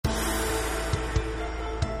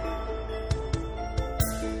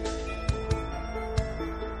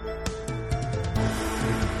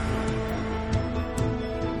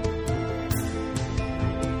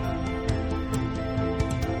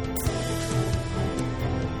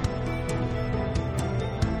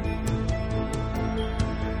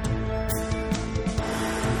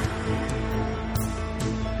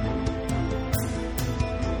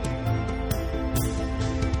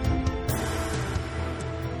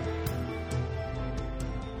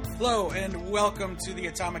Hello and welcome to the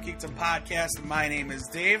Atomic Geekdom podcast. My name is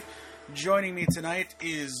Dave. Joining me tonight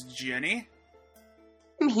is Jenny.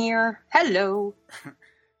 I'm here. Hello.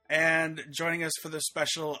 And joining us for the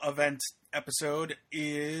special event episode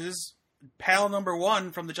is pal number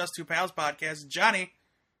one from the Just Two Pals podcast, Johnny.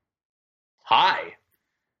 Hi.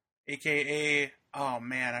 AKA, oh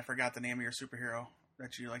man, I forgot the name of your superhero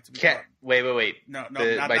that you like to be called. Wait. No,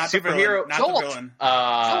 not my superhero. Not Jolt. the villain.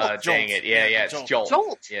 Dang Jolt. it. Yeah, it's Jolt.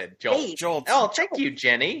 Yeah, Jolt. Jolt. Oh, thank you,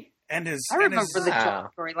 Jenny. And his, I remember and his, the Jolt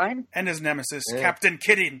storyline. And his nemesis, Captain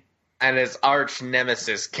Kidding. And his arch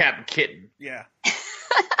nemesis, Captain Kitten. Yeah.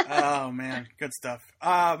 Oh man, good stuff.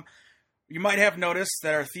 You might have noticed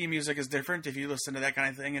that our theme music is different if you listen to that kind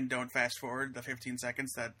of thing and don't fast forward the 15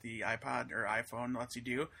 seconds that the iPod or iPhone lets you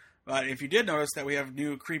do. But if you did notice that we have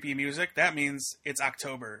new creepy music, that means it's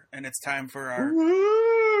October and it's time for our...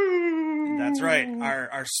 That's right.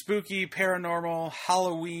 Our spooky, paranormal,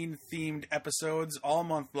 Halloween-themed episodes all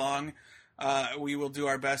month long. We will do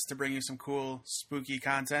our best to bring you some cool, spooky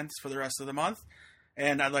content for the rest of the month.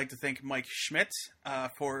 And I'd like to thank Mike Schmidt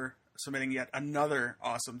for submitting yet another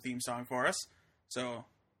awesome theme song for us. So,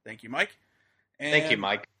 thank you, Mike. And thank you,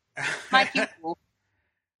 Mike. Mike, you cool.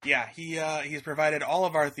 Yeah, he's provided all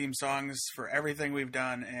of our theme songs for everything we've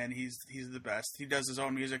done, and he's the best. He does his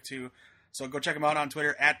own music too, so go check him out on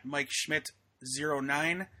Twitter at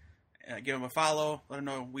MikeSchmidt09. Give him a follow. Let him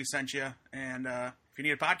know we sent you. And if you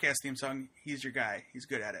need a podcast theme song, he's your guy. He's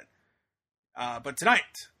good at it. But tonight,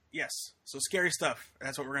 yes, so scary stuff.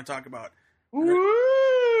 That's what we're going to talk about. And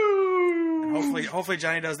hopefully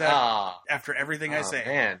Johnny does that after everything I say.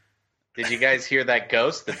 Man. Did you guys hear that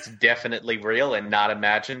ghost that's definitely real and not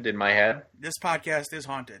imagined in my head? This podcast is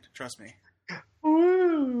haunted. Trust me.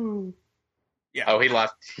 Ooh. Yeah. Oh, he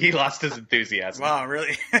lost his enthusiasm. Wow,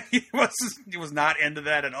 really? he was not into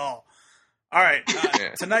that at all. All right.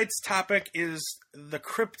 Tonight's topic is the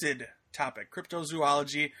cryptid topic,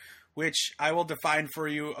 cryptozoology, which I will define for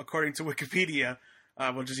you according to Wikipedia.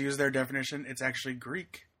 We'll just use their definition. It's actually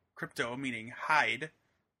Greek. Crypto meaning hide.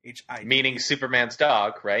 H-I-D. Meaning Superman's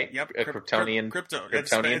dog, right? Yep. A Kryptonian Crypto.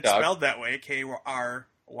 Kryptonian it's dog. spelled that way. K-R-Y-P-T-O.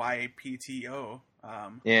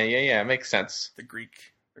 Yeah. Makes sense. The Greek.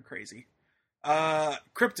 They're crazy.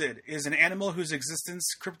 Cryptid is an animal whose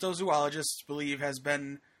existence cryptozoologists believe has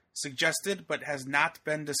been suggested but has not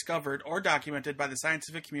been discovered or documented by the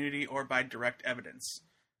scientific community or by direct evidence.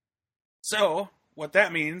 So, what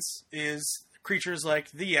that means is creatures like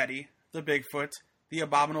the Yeti, the Bigfoot, the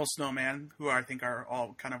Abominable Snowman, who I think are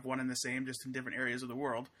all kind of one and the same, just in different areas of the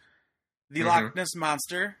world. The Loch Ness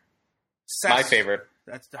Monster. My favorite.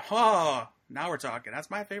 Now we're talking. That's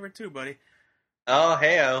my favorite too, buddy. Oh,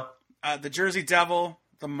 heyo. The Jersey Devil,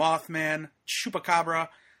 the Mothman, Chupacabra.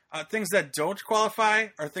 Things that don't qualify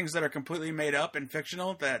are things that are completely made up and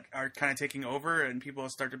fictional that are kind of taking over and people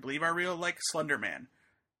start to believe are real, like Slender Man.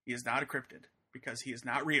 He is not a cryptid because he is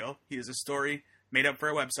not real. He is a story made up for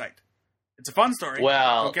a website. It's a fun story.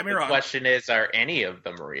 Well, don't get me wrong. The question is, are any of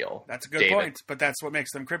them real? That's a good point, but that's what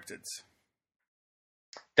makes them cryptids.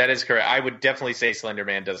 That is correct. I would definitely say Slender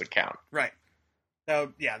Man doesn't count. Right. That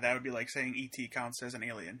would be like saying E.T. counts as an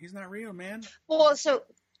alien. He's not real, man. Well, so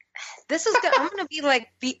this is I'm going to be like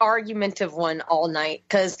the argumentative one all night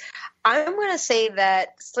because I'm going to say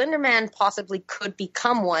that Slender Man possibly could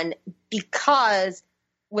become one because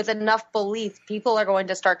with enough belief, people are going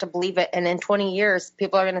to start to believe it. And in 20 years,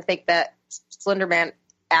 people are going to think that Slender Man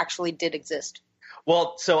actually did exist.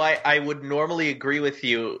 Well, so I would normally agree with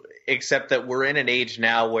you, except that we're in an age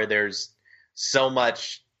now where there's so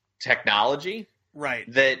much technology. Right.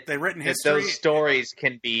 That the written history, those stories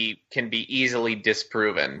can be easily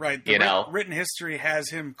disproven. Right. The written history has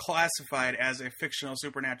him classified as a fictional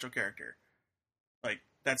supernatural character. Like,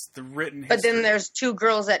 that's the written history. But then there's two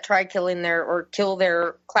girls that try kill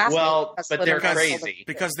their classmates. Well, but they're crazy.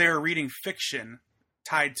 Because they're reading fiction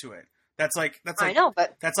tied to it. That's like I know,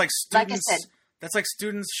 but that's like students. Like I said, that's like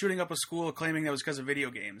students shooting up a school claiming that was because of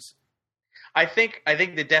video games. I think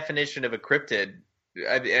the definition of a cryptid,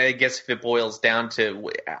 I guess if it boils down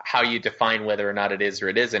to how you define whether or not it is or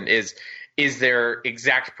it isn't, is there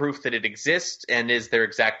exact proof that it exists and is there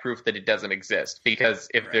exact proof that it doesn't exist? Because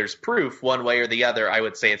if there's proof one way or the other, I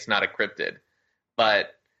would say it's not a cryptid.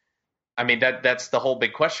 But I mean that's the whole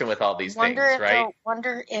big question with all these things, right?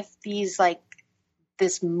 Wonder if these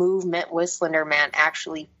this movement with Slender Man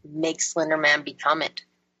actually makes Slender Man become it.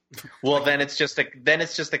 Well, then it's just a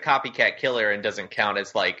copycat killer and doesn't count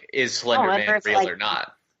as is Slender Man real or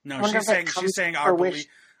not? No, she's saying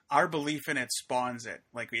our belief in it spawns it.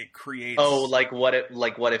 Like it creates. Oh,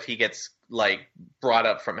 what if he gets like brought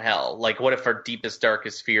up from hell? Like what if our deepest,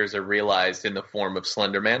 darkest fears are realized in the form of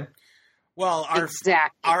Slender Man? Well,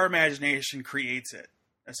 Exactly. our imagination creates it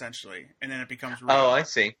essentially, and then it becomes real. Oh, I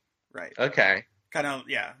see. Right. Okay. Kind of,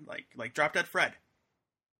 yeah, like Drop Dead Fred.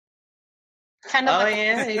 Kind of. Oh like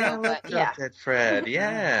yeah. yeah. Dead Fred.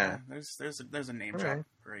 Yeah. There's a name drop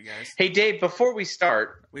for you guys. Hey Dave, before we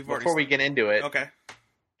start, We get into it, Okay.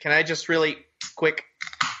 can I just really quick?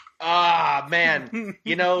 Ah, man,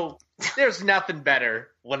 there's nothing better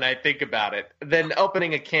when I think about it than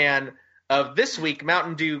opening a can of this week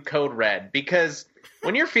Mountain Dew Code Red, because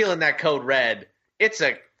when you're feeling that Code Red, it's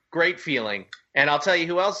a great feeling. And I'll tell you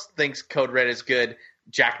who else thinks Code Red is good.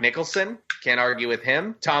 Jack Nicholson, can't argue with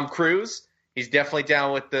him. Tom Cruise, he's definitely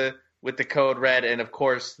down with the Code Red, and of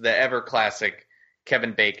course the ever classic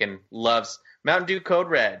Kevin Bacon loves Mountain Dew Code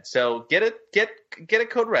Red. So get a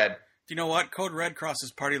Code Red. Do you know what? Code Red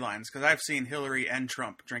crosses party lines because I've seen Hillary and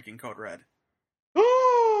Trump drinking Code Red.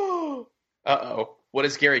 Uh-oh. What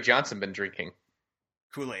has Gary Johnson been drinking?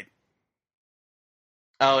 Kool-Aid.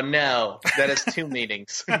 Oh, no. That has two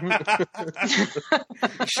meanings.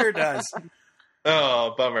 It sure does.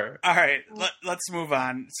 Oh, bummer. All right, let's move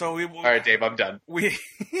on. So All right, Dave, I'm done.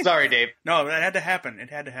 Sorry, Dave. No, that had to happen. It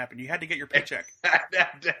had to happen. You had to get your paycheck. That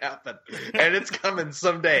had to happen. And it's coming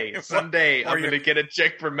someday. Someday I'm going to get a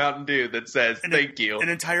check from Mountain Dew that says, thank you. An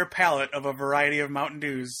entire pallet of a variety of Mountain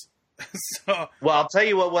Dews. So, well, I'll tell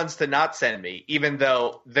you what ones to not send me, even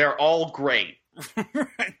though they're all great.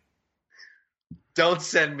 right. Don't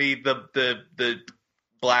send me the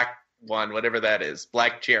black one, whatever that is.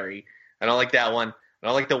 Black cherry. I don't like that one. I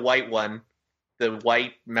don't like the white one. The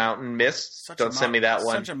White Mountain Mist. Don't send me that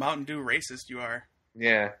one. Such a Mountain Dew racist you are.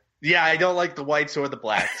 Yeah. Yeah, I don't like the whites or the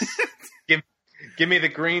blacks. Give me the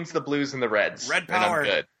greens, the blues, and the reds. Red power. And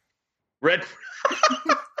I'm good. Red.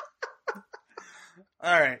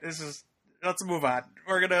 All right, let's move on.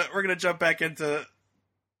 We're gonna jump back into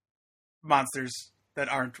monsters that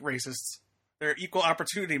aren't racists. They're equal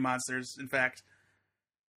opportunity monsters, in fact.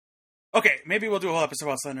 Okay, maybe we'll do a whole episode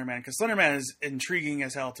about Slender Man, because Slender Man is intriguing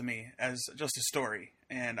as hell to me as just a story,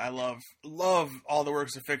 and I love all the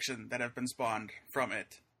works of fiction that have been spawned from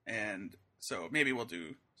it, and so maybe we'll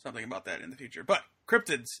do something about that in the future. But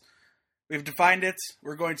cryptids, we've defined it.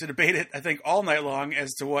 We're going to debate it, I think, all night long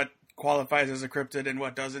as to what qualifies as a cryptid and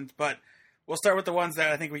what doesn't, but we'll start with the ones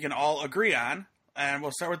that I think we can all agree on. And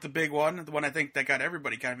we'll start with the big one, the one I think that got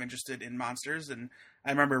everybody kind of interested in monsters. And I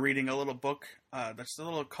remember reading a little book, that's a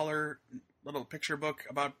little picture book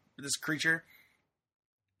about this creature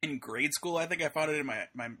in grade school. I think I found it in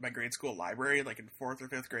my grade school library, like in 4th or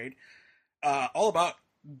 5th grade, all about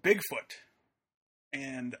Bigfoot.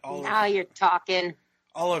 And you're talking.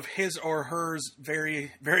 All of his or hers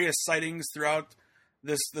various sightings throughout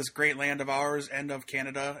this great land of ours and of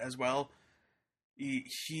Canada as well.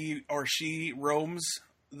 He or she roams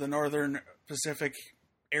the northern Pacific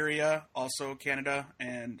area, also Canada,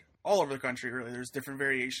 and all over the country, really. There's different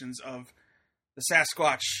variations of the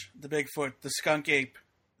Sasquatch, the Bigfoot, the skunk ape,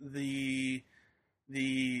 the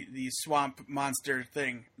swamp monster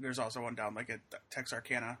thing. There's also one down like at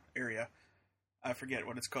Texarkana area. I forget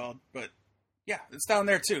what it's called, but yeah, it's down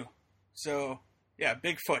there too. So yeah,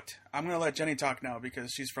 Bigfoot. I'm going to let Jenny talk now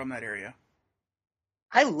because she's from that area.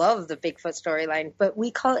 I love the Bigfoot storyline, but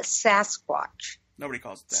we call it Sasquatch. Nobody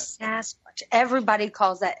calls it that. Sasquatch. Everybody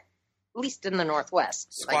calls that, at least in the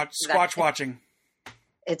Northwest. Squatch watching.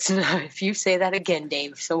 It's not, if you say that again,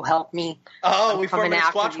 Dave, so help me. Oh, I'm we forming a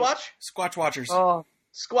Squatch Watch? Squatch watchers. Oh.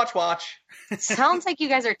 Squatch Watch. Sounds like you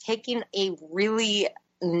guys are taking a really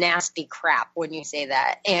nasty crap when you say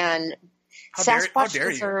that. And Sasquatch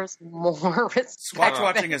deserves more respect. Squatch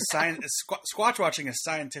watching is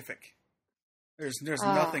scientific. There's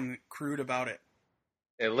nothing crude about it.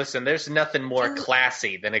 Hey, listen, there's nothing more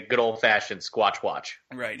classy than a good old fashioned Squatch Watch.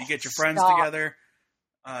 Right, you get your friends together.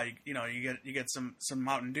 You get some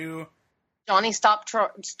Mountain Dew. Johnny, stop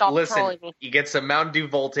trolling me. You get some Mountain Dew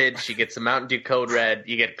Voltage. You get some Mountain Dew Code Red.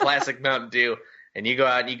 You get classic Mountain Dew, and you go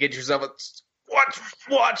out and you get yourself a Squatch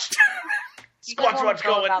Watch. Squatch Watch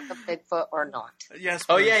going. About the Bigfoot or not? Yes. Please.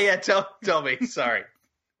 Oh yeah. Tell me. Sorry.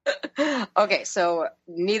 Okay, so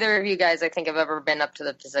neither of you guys, I think, have ever been up to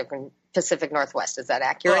the Pacific Northwest. Is that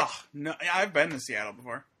accurate? Oh, no, I've been to Seattle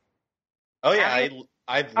before. Oh yeah,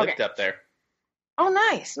 I've lived up there. Oh,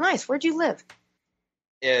 nice. Where'd you live?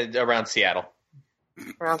 Around Seattle.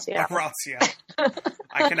 Around Seattle.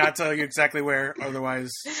 I cannot tell you exactly where, otherwise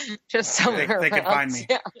just somewhere they can find me.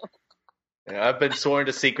 Yeah, I've been sworn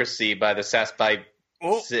to secrecy by Simon.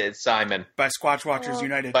 By Squatch Watchers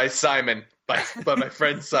United. By Simon. by my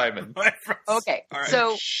friend Simon. Okay, All right.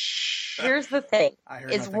 so here's the thing: I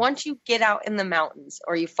heard is nothing. once you get out in the mountains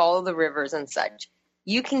or you follow the rivers and such,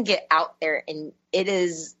 you can get out there, and it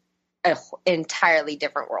is an entirely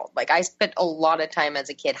different world. Like, I spent a lot of time as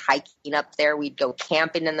a kid hiking up there. We'd go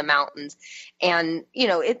camping in the mountains, and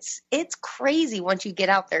it's crazy once you get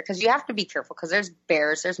out there, because you have to be careful, because there's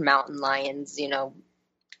bears, there's mountain lions,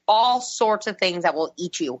 all sorts of things that will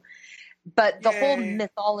eat you. But the whole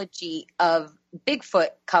mythology of Bigfoot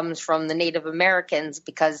comes from the Native Americans,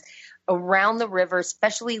 because around the river,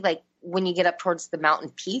 especially like when you get up towards the mountain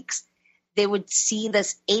peaks, they would see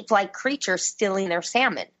this ape-like creature stealing their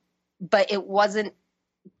salmon. But it wasn't,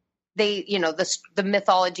 the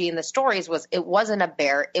mythology and the stories was, it wasn't a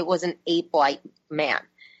bear, it was an ape-like man.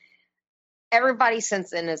 Everybody since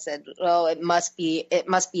then has said, oh, it must be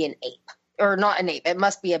an ape. Or not an ape, it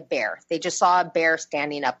must be a bear. They just saw a bear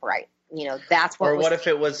standing upright. That's what. Or what if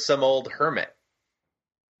it was some old hermit?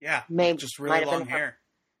 Yeah, maybe just really long hair.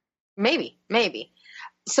 Maybe.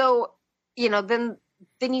 So, then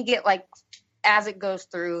you get, like, as it goes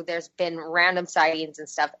through, there's been random sightings and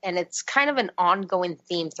stuff, and it's kind of an ongoing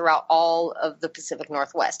theme throughout all of the Pacific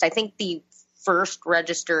Northwest. I think the first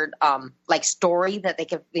registered story that they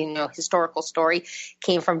could, historical story,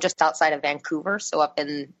 came from just outside of Vancouver, so up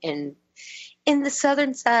in the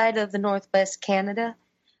southern side of the Northwest Canada.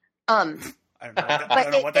 I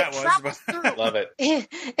don't know what that was, but love it.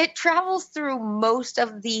 It travels through most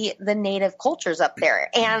of the native cultures up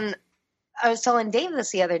there, and I was telling Dave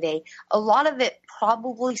this the other day, a lot of it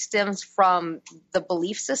probably stems from the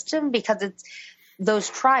belief system, because those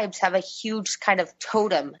tribes have a huge kind of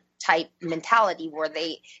totem type mentality where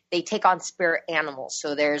they take on spirit animals.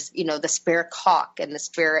 So there's, the spirit hawk and the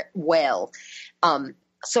spirit whale.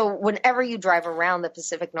 So whenever you drive around the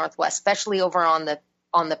Pacific Northwest, especially over on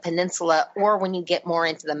the peninsula, or when you get more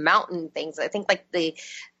into the mountain things, I think like the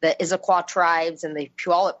Issaquah tribes and the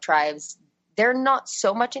Puyallup tribes, they're not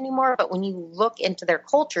so much anymore, but when you look into their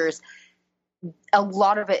cultures, a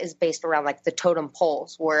lot of it is based around like the totem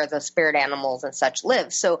poles where the spirit animals and such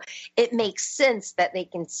live. So it makes sense that they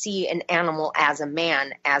can see an animal as a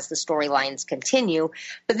man as the storylines continue.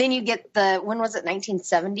 But then you get when was it,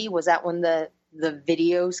 1970? Was that when the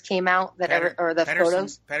videos came out or the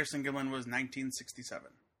photos? Patterson-Gimlin was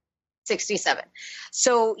 1967. 67.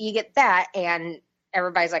 So you get that, and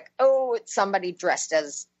everybody's like, oh, it's somebody dressed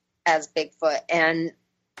as Bigfoot.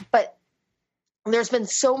 But there's been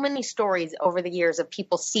so many stories over the years of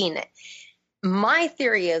people seeing it. My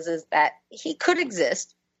theory is that he could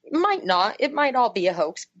exist. It might not. It might all be a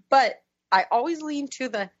hoax. But I always lean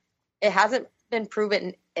to it hasn't been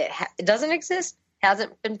proven. It doesn't exist.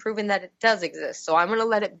 Hasn't been proven that it does exist. So I'm going to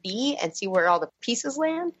let it be and see where all the pieces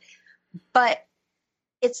land. But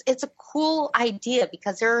it's a cool idea,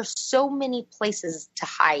 because there are so many places to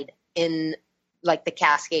hide in, like, the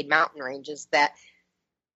Cascade Mountain ranges, that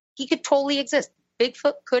he could totally exist.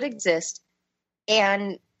 Bigfoot could exist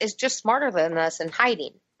and is just smarter than us and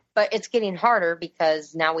hiding. But it's getting harder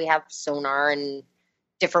because now we have sonar and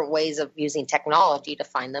different ways of using technology to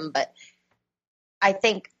find them. But I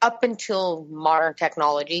think up until modern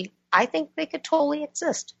technology, I think they could totally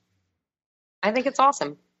exist. I think it's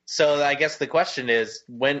awesome. So I guess the question is,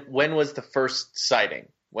 when was the first sighting?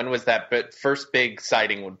 When was that first big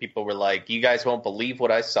sighting when people were like, you guys won't believe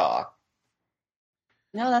what I saw?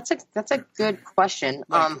 No, that's a good question.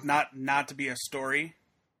 Like, not to be a story.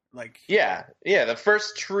 Like, yeah, the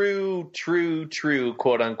first true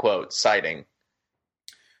quote unquote sighting.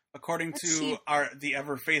 According to the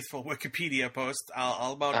ever faithful Wikipedia post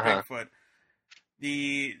all about Bigfoot,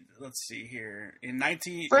 let's see here, in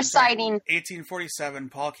 1847,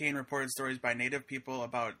 Paul Kane reported stories by native people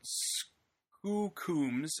about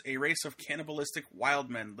Skookums, a race of cannibalistic wild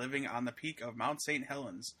men living on the peak of Mount St.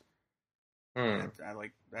 Helens. I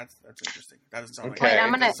like that's interesting. That doesn't sound like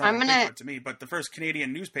I'm gonna Bigfoot to me, but the first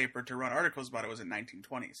Canadian newspaper to run articles about it was in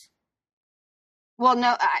 1920s. Well,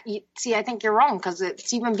 no, see, I think you're wrong, because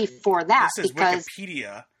it's even before that. This is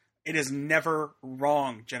Wikipedia. It is never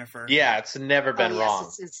wrong, Jennifer. Yeah, it's never been wrong.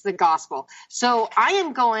 Yes, it's the gospel. So I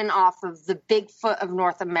am going off of the Bigfoot of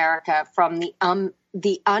North America from the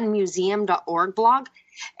unmuseum.org blog,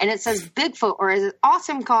 and it says Bigfoot, or as it's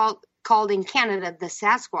often called in Canada, the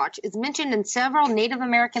Sasquatch, is mentioned in several Native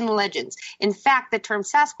American legends. In fact, the term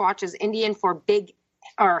Sasquatch is Indian for big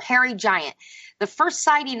hairy giant. The first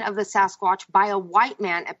sighting of the Sasquatch by a white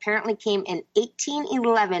man apparently came in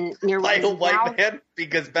 1811 near By what a is white now, man?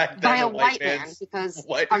 Because back then by a a white man, because a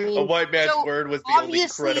white man's so word was the only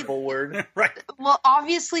obviously- credible word. Right. Well,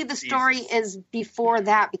 obviously the story is before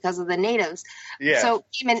that because of the natives. Yeah. So it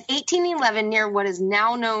came in 1811 near what is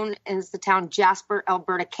now known as the town Jasper,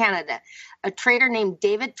 Alberta, Canada. A trader named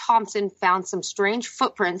David Thompson found some strange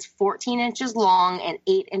footprints 14 inches long and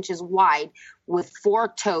 8 inches wide with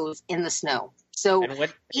 4 toes in the snow. So And when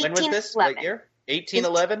was this? What 1811. year?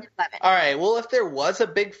 1811? 1811. All right. Well, if there was a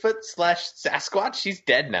Bigfoot / Sasquatch, she's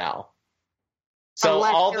dead now. So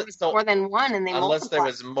Unless there was more than one and they unless there multiplied.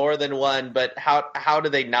 was more than one, but how do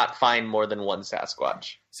they not find more than one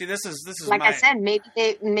Sasquatch? See, this is Like I said,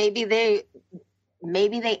 maybe they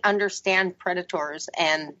understand predators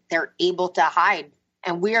and they're able to hide,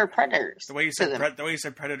 and we are predators. the way you to them. said the way you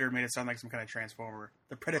said predator made it sound like some kind of transformer.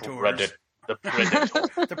 The predators. The Predator.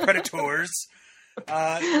 The predators.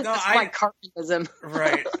 No, That's my cartonism.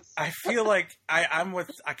 Right. I feel like I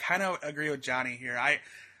kind of agree with Johnny here.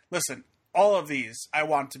 Listen, all of these I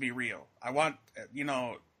want to be real. I want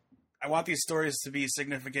these stories to be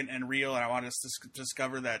significant and real, and I want us to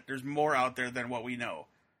discover that there's more out there than what we know.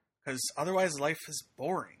 Because otherwise life is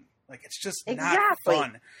boring. Like, it's just not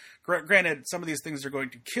fun. Granted, some of these things are going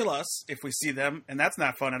to kill us if we see them, and that's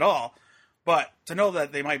not fun at all. But to know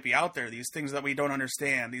that they might be out there, these things that we don't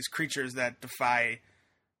understand, these creatures that defy,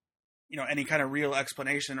 any kind of real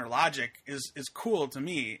explanation or logic is cool to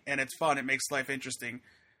me, and it's fun. It makes life interesting.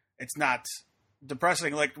 It's not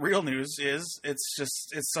depressing like real news is.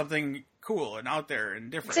 It's something cool and out there and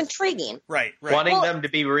different. It's intriguing. Right. Wanting them to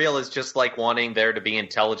be real is just like wanting there to be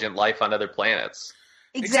intelligent life on other planets.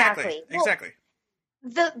 Exactly. Exactly.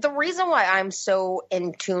 The reason why I'm so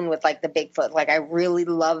in tune with like the Bigfoot, like I really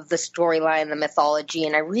love the storyline, the mythology,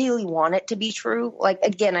 and I really want it to be true. Like,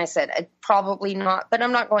 again, I said probably not, but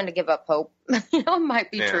I'm not going to give up hope. It might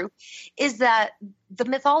be true. Is that the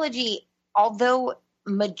mythology, although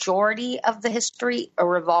majority of the history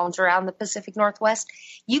revolves around the Pacific Northwest,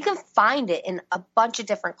 you can find it in a bunch of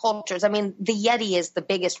different cultures. I mean, the Yeti is the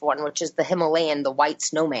biggest one, which is the Himalayan, the white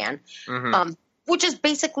snowman. Mm-hmm. Which is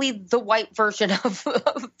basically the white version of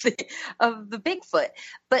the Bigfoot.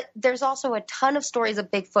 But there's also a ton of stories of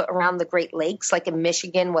Bigfoot around the Great Lakes, like in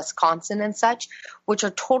Michigan, Wisconsin, and such, which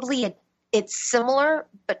are it's similar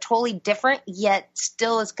but totally different, yet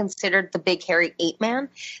still is considered the big hairy ape man.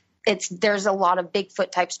 There's a lot of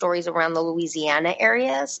Bigfoot type stories around the Louisiana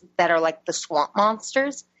areas that are like the swamp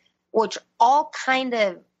monsters, which all kind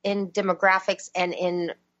of in demographics and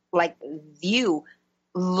in like view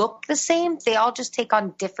look the same. They all just take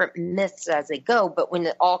on different myths as they go, but when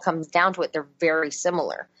it all comes down to it, they're very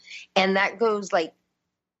similar. And that goes like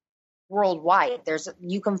worldwide.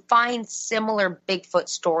 You can find similar Bigfoot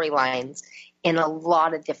storylines in a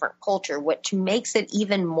lot of different culture, which makes it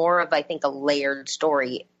even more of, I think, a layered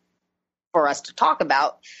story for us to talk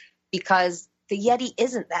about, because the Yeti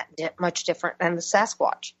isn't that much different than the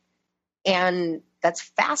Sasquatch. And that's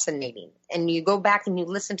fascinating. And you go back and you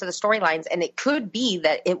listen to the storylines, and it could be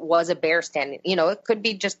that it was a bear standing, it could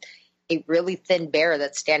be just a really thin bear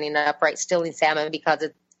that's standing upright stealing salmon because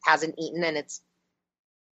it hasn't eaten and it's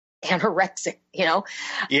anorexic, Yeah,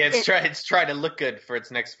 it's trying to look good for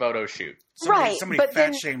its next photo shoot. Somebody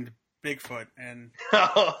fat-shamed Bigfoot and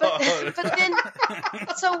but then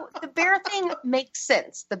so the bear thing makes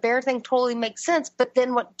sense. The bear thing totally makes sense, but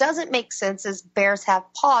then what doesn't make sense is bears have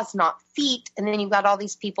paws, not feet, and then you've got all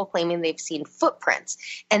these people claiming they've seen footprints.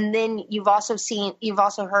 And then you've also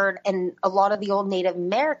heard, and a lot of the old Native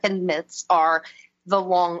American myths are the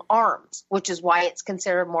long arms, which is why it's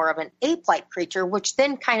considered more of an ape-like creature, which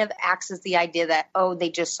then kind of acts as the idea that,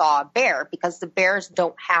 they just saw a bear, because the bears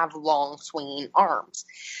don't have long swinging arms.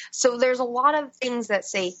 So there's a lot of things that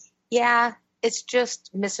say, it's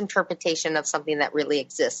just misinterpretation of something that really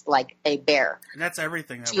exists, like a bear. And that's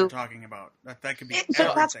everything that we're talking about. That could be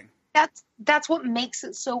everything. That's what makes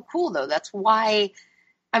it so cool, though. That's why,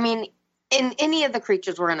 I mean, in any of the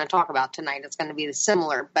creatures we're going to talk about tonight, it's going to be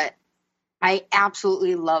similar, but I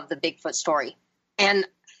absolutely love the Bigfoot story. And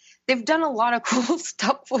they've done a lot of cool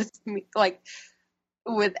stuff with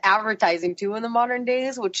advertising too in the modern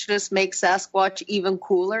days, which just makes Sasquatch even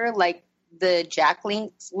cooler. Like the Jack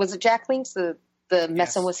Links, was it Jack Links? The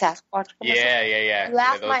messing with Sasquatch? Yeah. I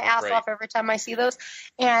laugh my ass off every time I see those.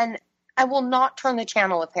 And I will not turn the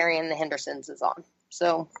channel if Harry and the Hendersons is on.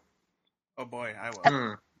 So. Oh boy, I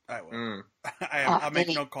will. I will. I'll make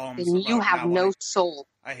no columns. You have no soul.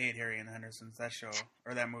 I hate Harry and the Hendersons, that show,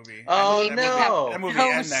 or that movie. Oh, that movie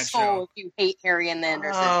and that show. If you hate Harry and the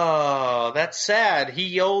Hendersons. Oh, that's sad.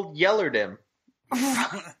 He yellered him.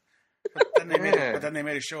 But then they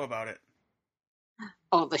made a show about it.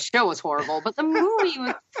 Oh, the show was horrible, but the movie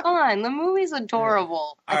was fun. The movie's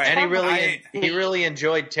adorable. All right, and he really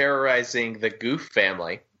enjoyed terrorizing the Goof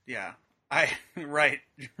family. Yeah, right.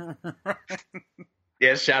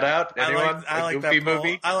 Yeah, shout out anyone. I like Goofy that poll.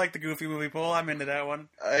 movie. I like the Goofy movie poll. I'm into that one.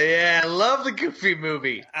 Yeah, I love the Goofy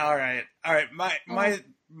movie. All right.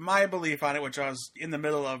 My belief on it, which I was in the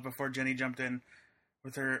middle of before Jenny jumped in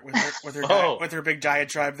with her with her big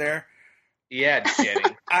diatribe there. Yeah,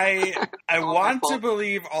 Jenny. I want to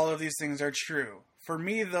believe all of these things are true. For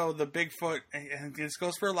me, though, the Bigfoot, and this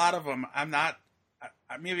goes for a lot of them. I'm not.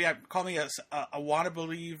 Maybe call me a want to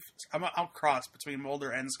believe. I'm a cross between Mulder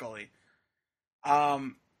and Scully.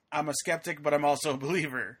 I'm a skeptic, but I'm also a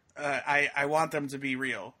believer. I want them to be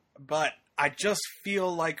real, but I just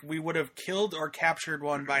feel like we would have killed or captured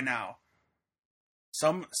one by now.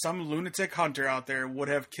 Some lunatic hunter out there would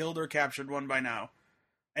have killed or captured one by now.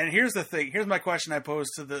 And here's the thing. Here's my question I pose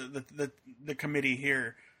to the committee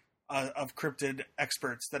here of cryptid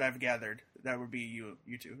experts that I've gathered. That would be you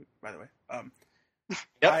two, by the way.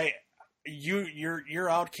 Yep. You're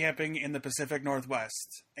out camping in the Pacific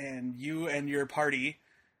Northwest, and you and your party.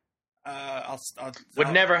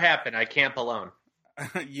 Would never happen. I camp alone.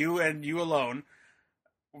 You alone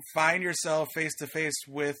find yourself face to face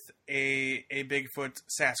with a Bigfoot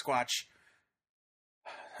Sasquatch,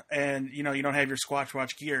 and you don't have your Squatch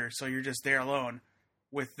Watch gear, so you're just there alone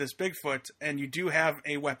with this Bigfoot, and you do have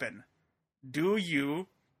a weapon. Do you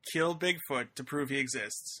kill Bigfoot to prove he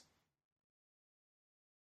exists?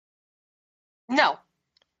 No.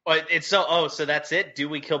 But it's so that's it? Do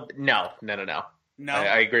we kill? No. No.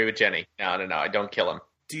 I agree with Jenny. No. I don't kill him.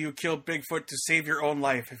 Do you kill Bigfoot to save your own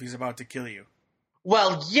life if he's about to kill you?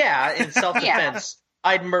 Well, yeah, in self-defense,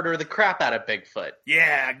 I'd murder the crap out of Bigfoot.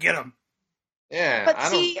 Yeah, get him. Yeah. But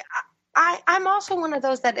I'm also one of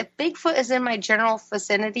those that if Bigfoot is in my general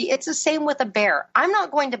vicinity, it's the same with a bear. I'm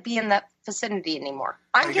not going to be in that vicinity anymore.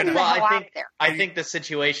 I'm getting the hell out of there. I think the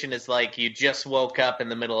situation is like you just woke up in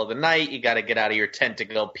the middle of the night, you got to get out of your tent to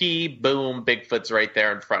go pee, boom, Bigfoot's right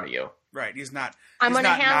there in front of you. Right, he's not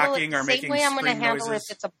knocking or making scream noises. The same way I'm going to handle it if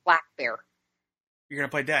it's a black bear. You're going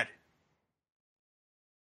to play dead.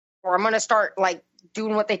 Or I'm going to start,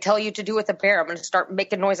 doing what they tell you to do with a bear. I'm going to start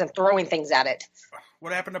making noise and throwing things at it.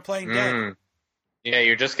 What happened to playing dead? Yeah,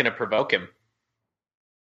 you're just going to provoke him.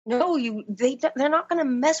 No, they're not going to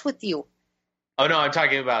mess with you. Oh, no, I'm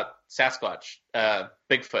talking about Sasquatch,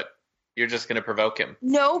 Bigfoot. You're just going to provoke him.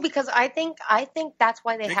 No, because I think that's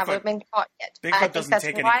why they haven't been caught yet. Bigfoot doesn't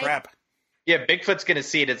take any crap. Yeah, Bigfoot's going to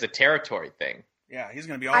see it as a territory thing. Yeah, he's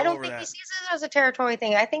going to be all over that. I don't think he sees it as a territory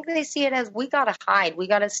thing. I think they see it as we got to hide. We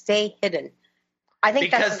got to stay hidden. I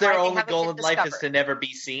think because their only goal in life is to never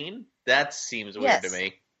be seen? That seems weird to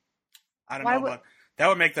me. I don't know, but that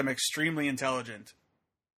would make them extremely intelligent.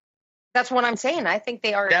 That's what I'm saying. I think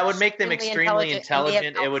they are. That would make them extremely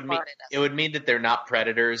intelligent. It would mean that they're not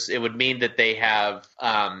predators. It would mean that they have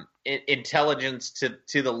intelligence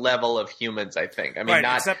to the level of humans. I think. I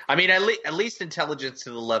mean, at least intelligence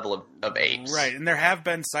to the level of apes. Right, and there have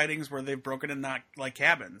been sightings where they've broken in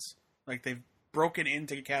cabins, they've broken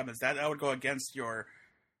into cabins. That would go against your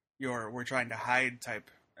we're trying to hide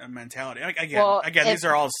type mentality. Again, these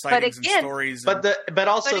are all sightings and stories. But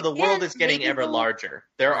also the world is getting ever larger.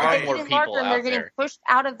 There are more people out there. They're getting pushed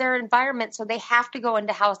out of their environment, so they have to go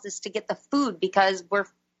into houses to get the food because we're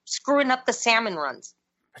screwing up the salmon runs.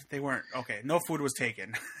 They weren't. Okay, no food was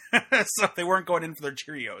taken. So they weren't going in for their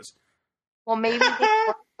Cheerios. Well, maybe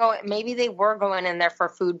they were going in there for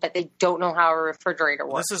food, but they don't know how a refrigerator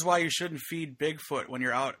works. This is why you shouldn't feed Bigfoot when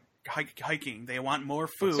you're out hiking. They want more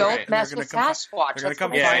food. Don't mess with Sasquatch. They're going to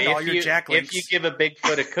come find all your jacklinks. If you give a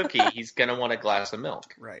Bigfoot a cookie, he's going to want a glass of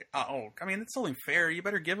milk. Right. It's only fair. You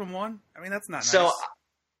better give him one. That's not nice.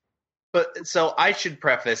 So I should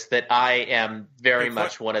preface that I am very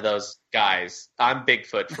much one of those guys. I'm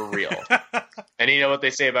Bigfoot for real. And you know what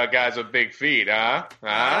they say about guys with big feet, huh?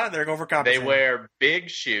 They're overcompensating. They wear big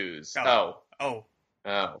shoes. Oh.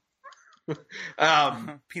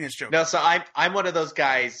 Penis joke. No, so I'm one of those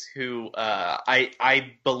guys who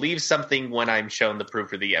I believe something when I'm shown the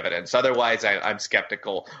proof or the evidence. Otherwise, I'm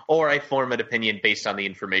skeptical, or I form an opinion based on the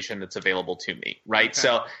information that's available to me. Right. Okay.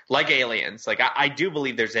 So, like aliens, I do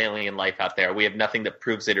believe there's alien life out there. We have nothing that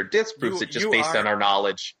proves it or disproves it, just based on our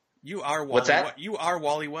knowledge. You are Wally. What's that? You are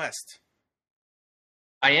Wally West.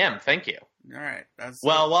 I am. Thank you. All right.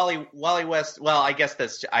 Wally West. Well, I guess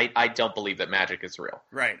I don't believe that magic is real.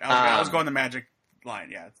 Right. I was going the magic line.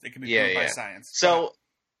 Yeah, it can be proved by science. So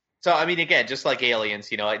So, I mean, again, just like aliens,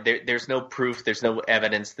 there's no proof, there's no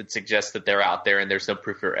evidence that suggests that they're out there, and there's no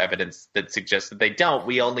proof or evidence that suggests that they don't.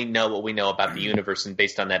 We only know what we know about the universe, and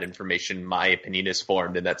based on that information, my opinion is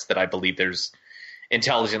formed, and that's that I believe there's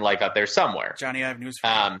intelligent life out there somewhere. Johnny, I have news for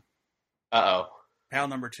you. Uh-oh. Pal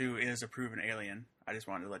number 2 is a proven alien. I just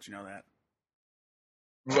wanted to let you know that.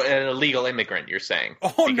 An illegal immigrant, you're saying?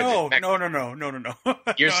 Oh, no. No.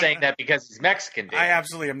 You're saying that because he's Mexican, dude. I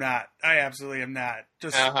absolutely am not.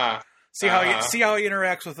 Just see how he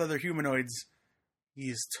interacts with other humanoids.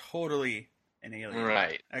 He's totally an alien.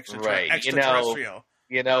 Right. Extraterrestrial.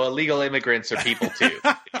 Illegal immigrants are people, too.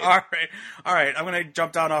 All right. I'm going to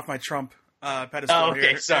jump down off my Trump pedestal here.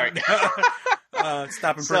 Okay, sorry.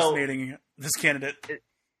 Stop impersonating this candidate.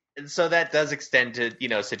 So that does extend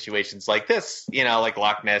to, situations like this, like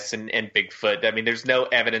Loch Ness and Bigfoot. I mean, there's no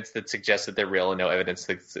evidence that suggests that they're real and no evidence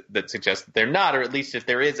that suggests that they're not, or at least if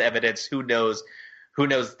there is evidence, who knows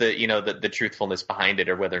the truthfulness behind it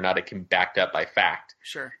or whether or not it can be backed up by fact.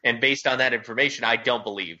 Sure. And based on that information, I don't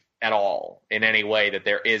believe at all in any way that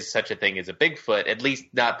there is such a thing as a Bigfoot, at least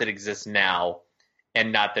not that exists now.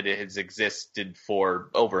 And not that it has existed for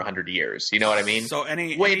over 100 years. You know what I mean? So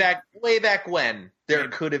way back when there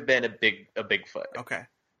could have been a Bigfoot. Okay.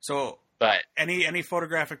 So, but any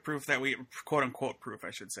photographic proof that we quote unquote proof,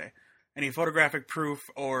 I should say, any photographic proof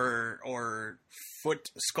or foot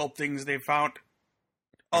sculptings they found,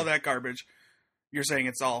 all that garbage. You're saying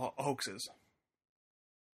it's all hoaxes.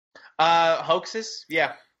 Hoaxes?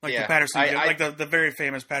 Yeah. Like the Patterson, like the very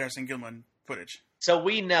famous Patterson-Gimlin footage. So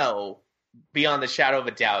we know, beyond the shadow of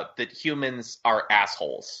a doubt, that humans are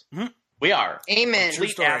assholes. Mm-hmm. We are. Amen.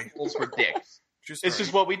 Complete assholes for dicks. It's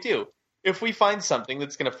just what we do. If we find something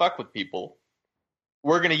that's going to fuck with people,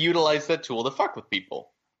 we're going to utilize that tool to fuck with people.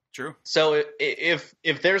 True. So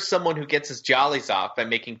if there's someone who gets his jollies off by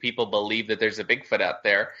making people believe that there's a Bigfoot out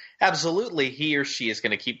there, absolutely he or she is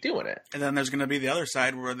going to keep doing it. And then there's going to be the other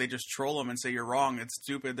side where they just troll them and say you're wrong, it's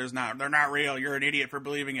stupid, they're not real, you're an idiot for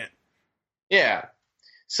believing it. Yeah.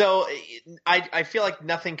 So I feel like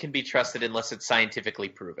nothing can be trusted unless it's scientifically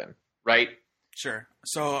proven, right? Sure.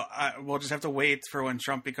 So we'll just have to wait for when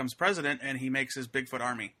Trump becomes president and he makes his Bigfoot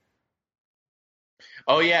army.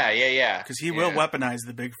 Oh, yeah. Because he will weaponize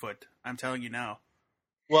the Bigfoot. I'm telling you now.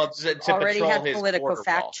 Well, to already patrol have his political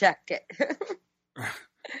fact checked it.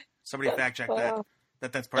 Somebody fact check that.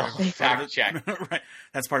 That's part of fact check. Right.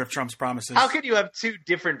 That's part of Trump's promises. How can you have two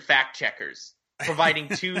different fact checkers providing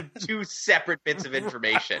two separate bits of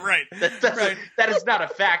information? Right. That is not a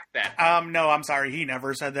fact, then. No, I'm sorry. He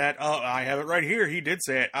never said that. Oh, I have it right here. He did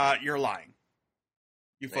say it. You're lying.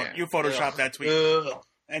 You photoshopped that tweet.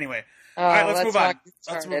 Anyway. All right, let's move on.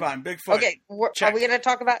 Let's move on. Bigfoot. Okay, are we going to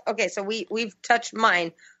talk about? Okay, so we've touched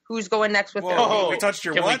mine. Who's going next with Whoa, we touched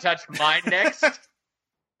your Can what? we touch mine next?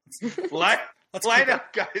 Light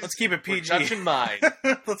up, guys. Let's keep it PG. We're touching mine.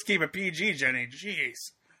 Let's keep it PG, Jenny.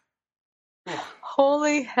 Jeez.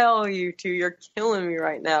 Holy hell, you two! You're killing me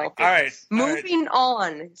right now. All right. Moving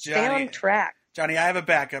on. Stay on track. Johnny, I have a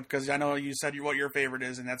backup because I know you said what your favorite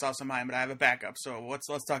is, and that's also mine. But I have a backup. So let's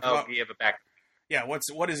talk about. Oh, you have a backup. Yeah,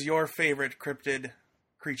 what is your favorite cryptid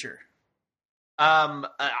creature?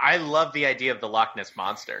 I love the idea of the Loch Ness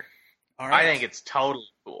Monster. All right. I think it's totally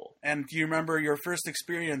cool. And do you remember your first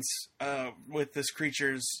experience with this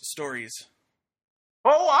creature's stories?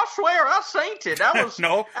 Oh, I swear, I seen it. I was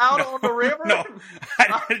on the river. No,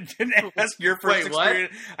 I didn't ask your first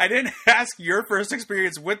experience. What? I didn't ask your first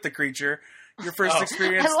experience with the creature. Your first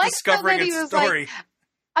experience discovering its story.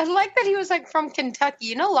 I like that he was from Kentucky.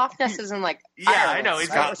 You know, Loch Ness is in Ireland. I know he's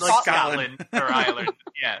got Scotland or Ireland.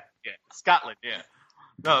 Yeah, Scotland. Yeah.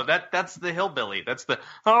 No, that's the hillbilly. That's the.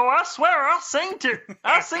 Oh, I swear, I seen it.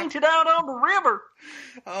 I seen it out on the river.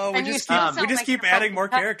 Oh, we just keep adding more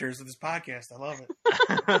characters to this podcast. I love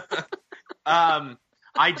it.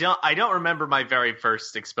 I don't remember my very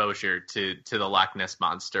first exposure to the Loch Ness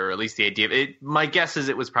Monster, or at least the idea of it. My guess is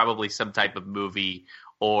it was probably some type of movie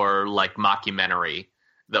or mockumentary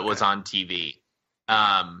that was on TV.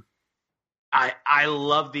 I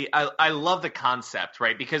love the concept,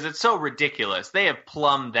 right? Because it's so ridiculous. They have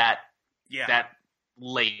plumbed that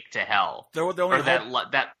lake to hell. Whatever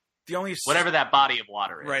that body of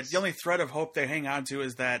water is. Right. The only thread of hope they hang on to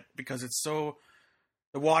is that because the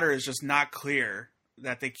water is just not clear,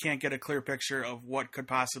 that they can't get a clear picture of what could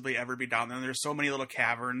possibly ever be down there. And there's so many little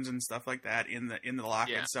caverns and stuff like that in the loch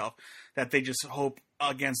itself that they just hope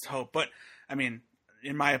against hope. But I mean,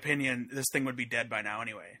 in my opinion, this thing would be dead by now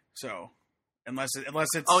anyway. So unless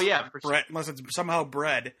it's somehow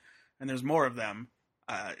bred and there's more of them,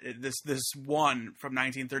 this one from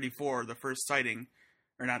 1934, the first sighting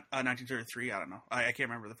or not 1933. I don't know. I can't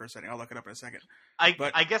remember the first sighting. I'll look it up in a second.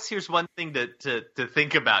 I guess here's one thing to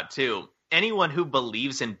think about too. Anyone who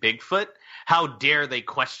believes in Bigfoot, how dare they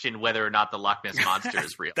question whether or not the Loch Ness Monster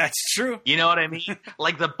is real? That's true. You know what I mean?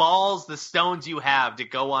 Like the balls, the stones you have to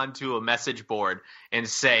go onto a message board and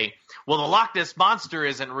say, well, the Loch Ness Monster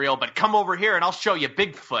isn't real, but come over here and I'll show you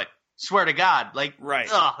Bigfoot. Swear to God. Like, right.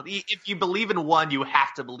 If you believe in one, you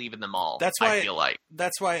have to believe in them all. That's why, I feel like.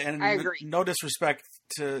 That's why, and I agree. No disrespect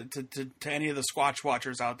to any of the Squatch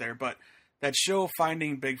watchers out there, but that show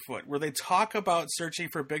Finding Bigfoot, where they talk about searching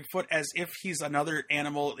for Bigfoot as if he's another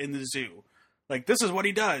animal in the zoo. Like, this is what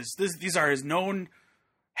he does. These are his known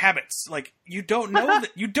habits. Like, you don't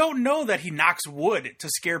know that he knocks wood to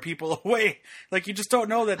scare people away. Like, you just don't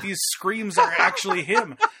know that these screams are actually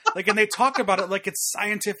him. Like, and they talk about it like it's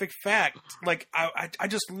scientific fact. Like, I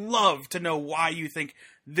just love to know why you think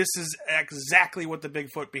this is exactly what the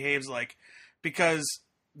Bigfoot behaves like, because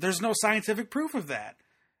there's no scientific proof of that.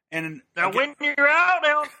 And now, when you're out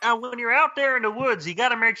there in the woods, you got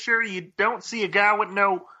to make sure you don't see a guy with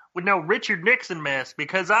no Richard Nixon mask,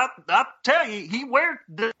 because I tell you,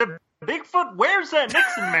 the Bigfoot wears that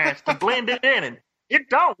Nixon mask to blend it in, and it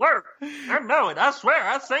don't work. I know it. I swear,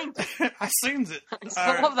 I seen it. I seen it. I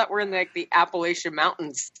still love that we're in the Appalachian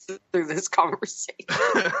Mountains through this conversation.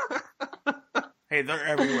 Hey, they're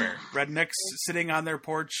everywhere. Rednecks sitting on their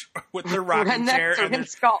porch with their rocking chair and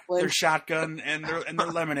their shotgun and their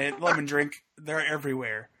lemon drink. They're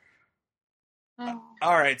everywhere.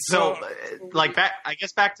 All right, so like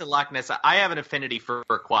back to Loch Ness. I have an affinity for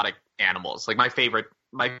aquatic animals. Like my favorite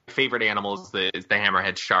animal is the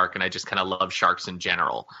hammerhead shark, and I just kind of love sharks in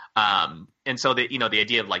general. And so the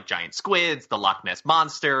idea of like giant squids, the Loch Ness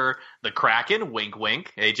Monster, the Kraken, wink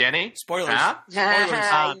wink. Hey Jenny, spoilers. Huh?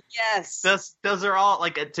 Spoilers. Yes, those are all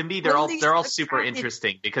like, to me they're all super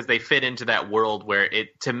interesting because they fit into that world where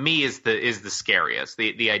it, to me, is the scariest.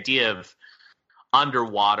 The idea of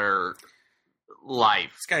underwater life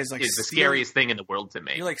this guy's like is the scariest thing in the world to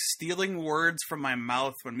me. You're like stealing words from my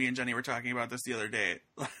mouth when me and Jenny were talking about this the other day.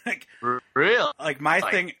 Like, real? Like my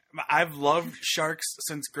thing, I've loved sharks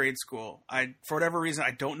since grade school. For whatever reason, I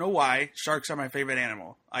don't know why, sharks are my favorite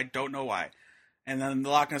animal. I don't know why. And then the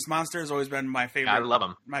Loch Ness Monster has always been my favorite. I love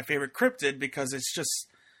them. My favorite cryptid, because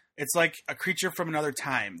it's like a creature from another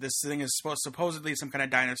time. This thing is supposedly some kind of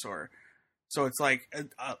dinosaur. So it's like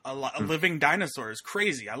a living dinosaur. Is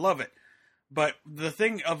crazy. I love it. But the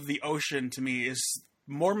thing of the ocean to me is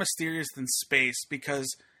more mysterious than space,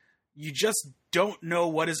 because you just don't know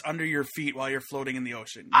what is under your feet while you're floating in the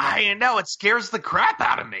ocean. I know, it scares the crap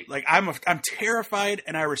out of me. Like I'm terrified,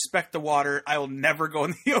 and I respect the water. I will never go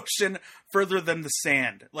in the ocean further than the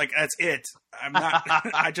sand. Like, that's it. I'm not.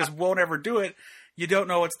 I just won't ever do it. You don't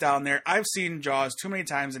know what's down there. I've seen Jaws too many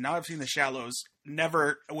times, and now I've seen The Shallows.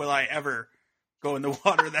 Never will I ever go in the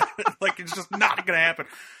water. That like, it's just not going to happen.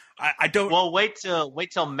 I don't. Well, wait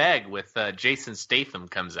till Meg with Jason Statham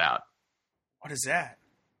comes out. What is that?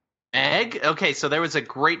 Meg? Okay, so there was a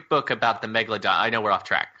great book about the Megalodon. I know we're off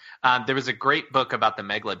track. There was a great book about the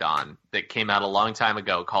Megalodon that came out a long time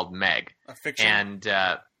ago called Meg. A fiction? And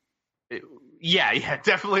yeah,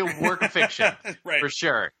 definitely a work of fiction. Right. For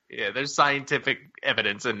sure. Yeah, there's scientific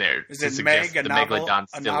evidence in there. Is to it suggest Meg, the Megalodon a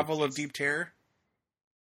still novel exists. of deep terror?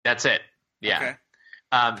 That's it. Yeah. Okay.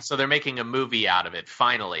 So they're making a movie out of it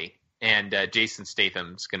finally, and Jason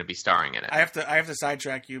Statham's going to be starring in it. I have to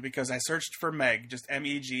sidetrack you because I searched for Meg, just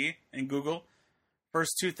MEG, in Google.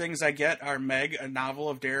 First two things I get are Meg, a novel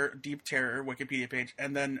of deep terror, Wikipedia page,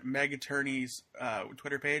 and then Meg Turney's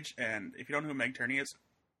Twitter page. And if you don't know who Meg Turney is,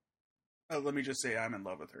 let me just say I'm in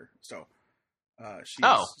love with her. So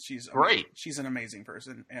she's great. She's an amazing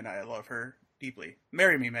person, and I love her deeply.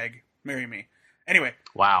 Marry me, Meg. Marry me. Anyway,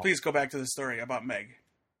 wow. Please go back to the story about Meg.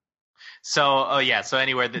 So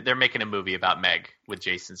anyway, they're making a movie about Meg with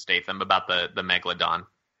Jason Statham about the Megalodon.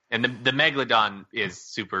 And the Megalodon is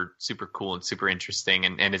super, super cool and super interesting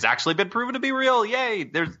and has actually been proven to be real. Yay!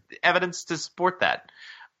 There's evidence to support that.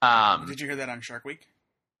 Did you hear that on Shark Week?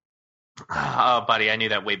 Oh, buddy, I knew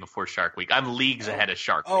that way before Shark Week. I'm leagues ahead of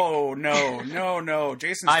Shark Week. Oh, no.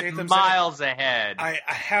 Jason Statham's I'm miles ahead. I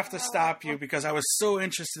have to stop you because I was so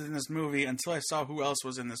interested in this movie until I saw who else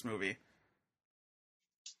was in this movie.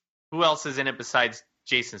 Who else is in it besides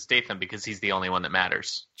Jason Statham? Because he's the only one that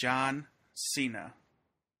matters. John Cena.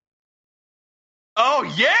 Oh,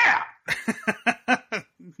 yeah!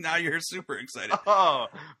 Now you're super excited. Oh,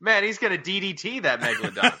 man, he's going to DDT that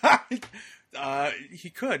Megalodon. He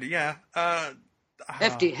could, yeah.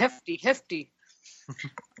 Hefty.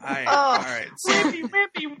 All right. So,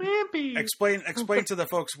 Wimpy. explain to the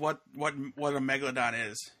folks what a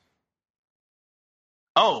megalodon is.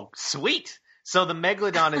 Oh, sweet. So the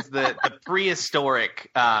megalodon is the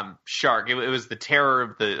prehistoric shark. It was the terror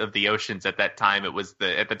of the oceans at that time. It was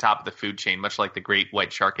at the top of the food chain, much like the great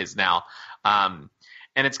white shark is now. And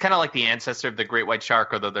it's kind of like the ancestor of the great white shark,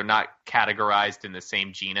 although they're not categorized in the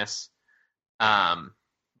same genus.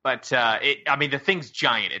 But the thing's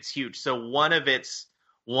giant. It's huge. So one of its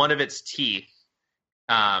teeth.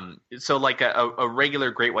 So like a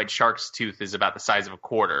regular great white shark's tooth is about the size of a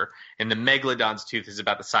quarter, and the megalodon's tooth is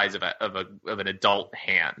about the size of an adult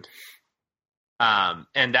hand.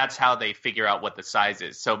 And that's how they figure out what the size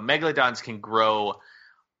is. So megalodons can grow.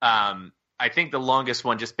 I think the longest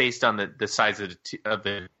one, just based on the size of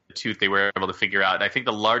the tooth, they were able to figure out. I think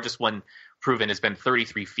the largest one proven has been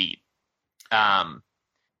 33 feet. And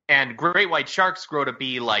great white sharks grow to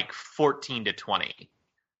be like 14 to 20.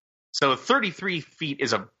 So 33 feet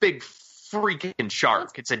is a big freaking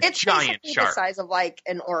shark. It's giant shark. The size of like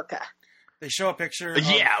an orca. They show a picture.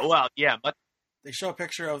 But they show a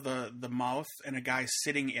picture of the mouth and a guy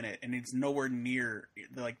sitting in it, and it's nowhere near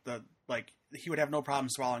he would have no problem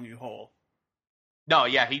swallowing you whole. No,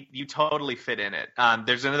 yeah, you totally fit in it.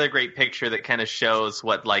 There's another great picture that kind of shows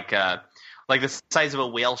what like the size of a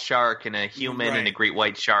whale shark and a human and a great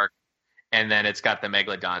white shark. And then it's got the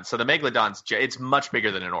megalodon. So the megalodon's it's much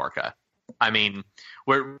bigger than an orca. I mean,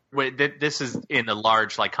 this is in the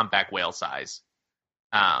large like humpback whale size.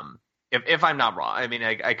 If I'm not wrong, I mean,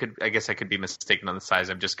 I guess I could be mistaken on the size.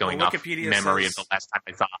 I'm just going off memory of the last time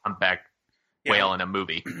I saw a humpback whale in a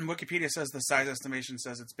movie. Wikipedia says the size estimation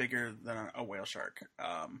says it's bigger than a whale shark.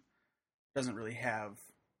 Doesn't really have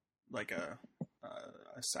like a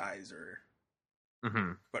size or.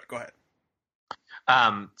 Mm-hmm. But go ahead.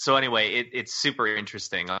 So anyway, it's super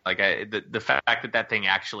interesting. Like the fact that thing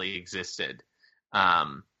actually existed,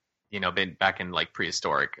 been back in like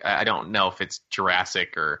prehistoric. I don't know if it's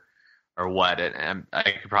Jurassic or what, and I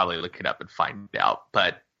could probably look it up and find out.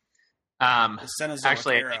 But the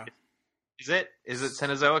Cenozoic era. Is it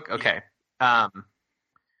Cenozoic? Okay. But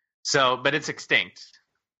it's extinct.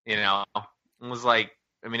 It was like,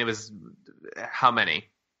 it was how many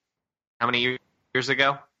years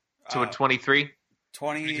ago? 23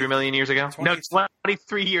 million years ago?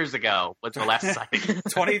 23 years ago was the last sighting.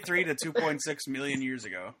 23 to 2.6 million years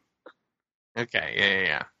ago. Okay,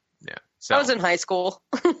 yeah. So I was in high school.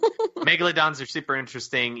 megalodons are super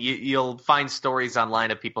interesting. You'll find stories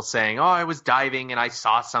online of people saying, "Oh, I was diving and I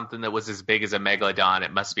saw something that was as big as a megalodon.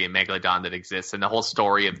 It must be a megalodon that exists." And the whole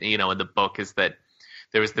story of in the book is that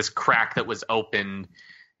there was this crack that was opened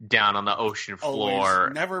down on the ocean floor.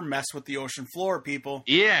 Always never mess with the ocean floor, people.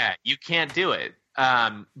 Yeah, you can't do it.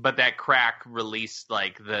 But that crack released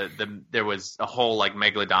like there was a whole like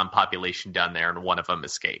megalodon population down there, and one of them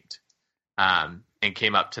escaped, and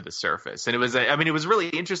came up to the surface. And it was really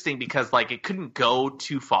interesting because like it couldn't go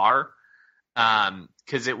too far,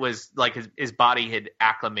 because it was like his body had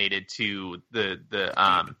acclimated to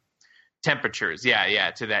the temperatures.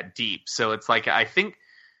 Yeah, to that deep. So it's like I think.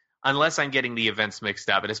 Unless I'm getting the events mixed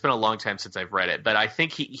up, and it's been a long time since I've read it, but I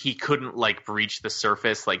think he couldn't like breach the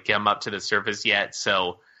surface, like come up to the surface yet.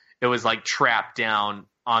 So it was like trapped down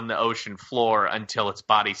on the ocean floor until its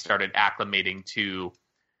body started acclimating to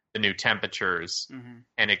the new temperatures,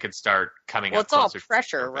 and it could start coming up closer. Well, it's all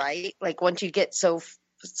pressure, right? Like once you get so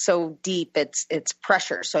deep, it's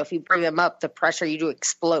pressure. So if you bring them up, the pressure you do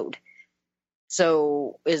explode.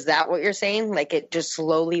 So is that what you're saying? Like it just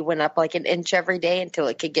slowly went up like an inch every day until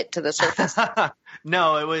it could get to the surface?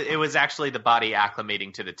 No, it was actually the body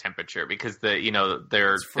acclimating to the temperature because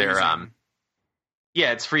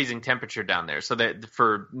it's freezing temperature down there. So that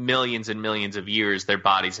for millions and millions of years, their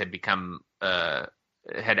bodies had become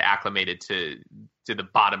had acclimated to the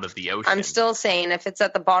bottom of the ocean. I'm still saying if it's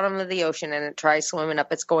at the bottom of the ocean and it tries swimming up,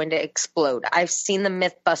 it's going to explode. I've seen the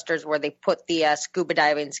Mythbusters where they put the scuba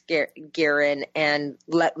diving gear in and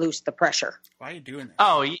let loose the pressure. Why are you doing this?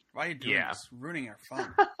 Oh, why are you doing this? Ruining our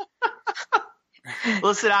fun.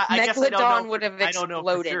 Listen, I guess I don't know. Would have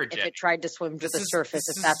exploded if it tried to swim to the surface.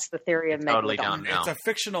 If that's the theory of Megalodon. Totally don't know. It's a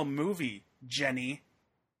fictional movie, Jenny.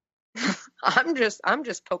 I'm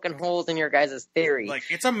just poking holes in your guys' theory. Like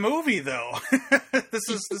it's a movie though. This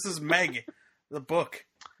is Meg, the book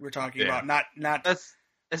we're talking about. Not that's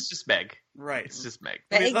just Meg. Right. It's just Meg.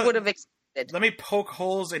 Meg would have exploded. Let me poke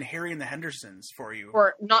holes in Harry and the Hendersons for you.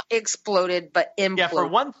 Or not exploded, but imploded. Yeah, for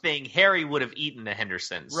one thing, Harry would have eaten the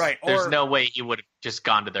Hendersons. Right. There's no way he would have just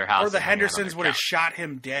gone to their house. Or the Hendersons would have shot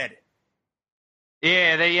him dead.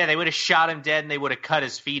 Yeah, they would have shot him dead, and they would have cut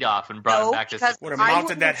his feet off and brought him back to. Would have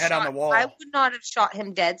mounted that head on the wall. I would not have shot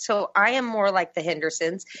him dead. So I am more like the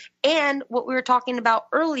Hendersons. And what we were talking about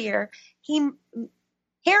earlier,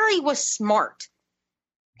 Harry was smart.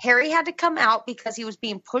 Harry had to come out because he was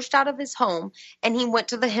being pushed out of his home, and he went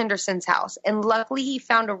to the Henderson's house. And luckily, he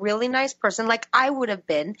found a really nice person, like I would have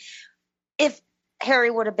been if Harry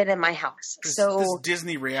would have been in my house. This So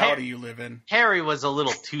Disney reality you live in. Harry was a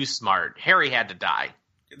little too smart. Harry had to die.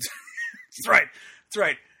 That's right. That's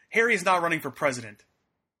right. Harry's not running for president.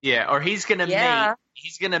 Yeah, or he's gonna mate.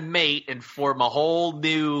 He's gonna mate and form a whole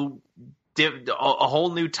new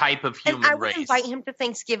type of human and I would race. invite him to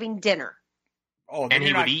Thanksgiving dinner. Oh, And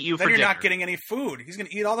he would eat you then for you're dinner. not getting any food. He's going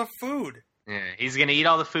to eat all the food. Yeah, he's gonna eat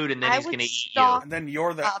all the food and then I he's would gonna eat stop- And then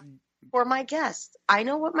you're the... For my guests. I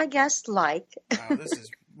know what my guests like. Wow, this is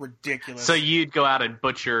ridiculous. So you'd go out and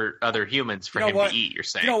butcher other humans for You know him what? to eat. You're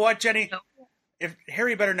saying? You know what, Jenny? No. If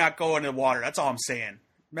Harry better not go into the water. That's all I'm saying.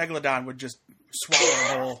 Megalodon would just swallow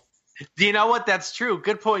the whole... Do you know what? That's true.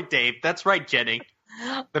 Good point, Dave. That's right, Jenny.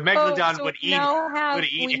 The Megalodon so would we eat. now have, would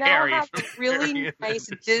eat we now Harry have from a really Harry and nice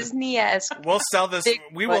the- Disney-esque We'll sell this.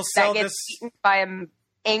 We will Bigfoot sell that this. gets eaten by an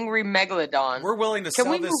angry megalodon. We're willing to Can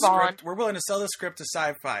sell we this move on? script. We're willing to sell this script to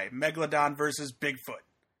Sci-Fi. Megalodon versus Bigfoot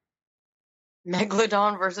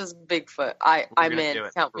Megalodon versus Bigfoot. I'm gonna in. do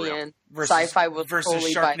it, Count for me real. in. versus Sci-fi will versus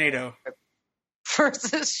totally buy Sharknado.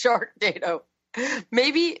 versus Sharknado.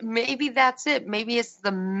 Maybe that's it. Maybe it's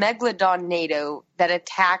the Megalodon-nado that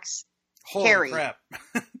attacks Holy Harry. crap!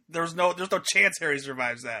 there's no chance Harry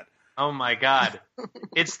survives that. Oh my God!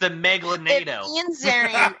 It's the If Megalonado. Ian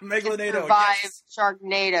Zarin Megalonado, survived yes.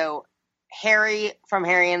 Sharknado, Harry from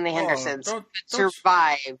Harry and the Hendersons don't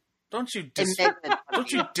survived Don't you in Megalodon.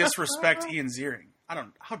 don't you disrespect Ian Ziering? I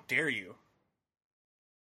don't. How dare you?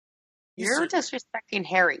 He's You're sur- disrespecting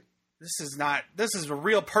Harry. This is not. This is a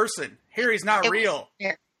real person. Harry's not It- real.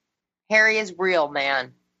 Harry is real,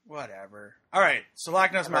 man. Whatever. All right. So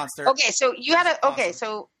Loch Ness monster. Okay, so you had a okay,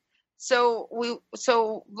 Awesome.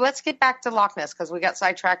 so let's get back to Loch Ness because we got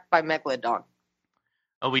sidetracked by Megalodon.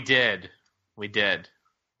 Oh, we did.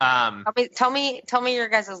 Tell me your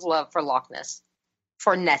guys' love for Loch Ness,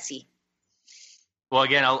 for Nessie. Well,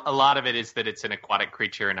 again, a lot of it is that it's an aquatic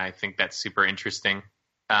creature, and I think that's super interesting.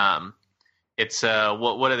 It's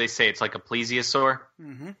what do they say? It's like a plesiosaur.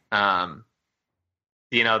 Mm-hmm.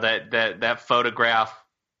 You know, that photograph,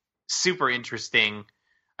 super interesting.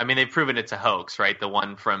 I mean, they've proven it's a hoax, right? The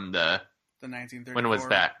one from the 1934. when was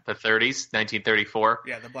that? The 30s, 1934.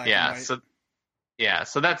 Yeah, the black Yeah, and white.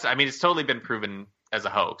 so that's. I mean, it's totally been proven as a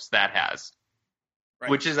hoax. That has. Right.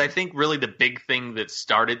 Which is, I think, really the big thing that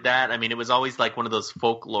started that. I mean, it was always like one of those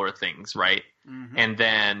folklore things, right?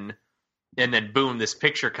 Mhm. And then boom, this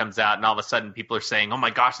picture comes out, and all of a sudden people are saying, "Oh my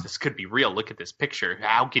gosh, this could be real. Look at this picture.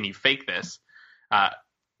 How can you fake this?" And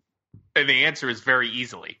the answer is very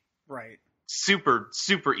easily, Right. super,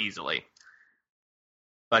 super easily.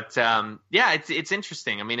 But yeah, it's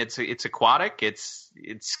interesting. I mean, it's aquatic. It's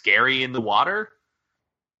scary in the water.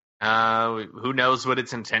 Who knows what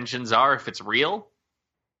its intentions are? If it's real.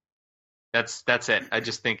 That's it. I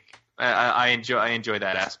just think I enjoy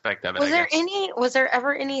that aspect of it. Was there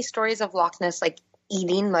ever any stories of Loch Ness like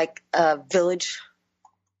eating like a village,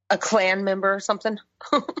 a clan member or something?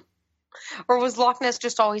 Or was Loch Ness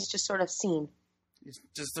just always just sort of seen? It's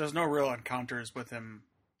just there's no real encounters with him.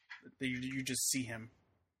 You just see him.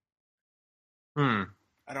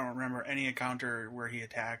 I don't remember any encounter where he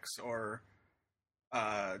attacks or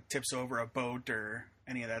tips over a boat or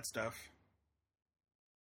any of that stuff.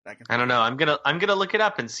 I don't know. I'm gonna look it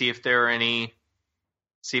up and see if there are any.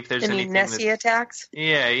 See if there's Any anything. Nessie attacks?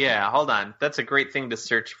 Yeah. Hold on. That's a great thing to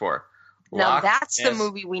search for. Now Loch that's the Ness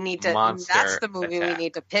movie we need to. monster That's the movie attack. we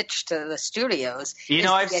need to pitch to the studios. You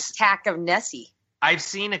know, the attack of Nessie. I've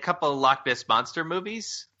seen a couple of Loch Ness monster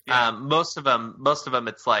movies. Yeah. Most of them,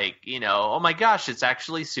 it's like, you know, oh my gosh, it's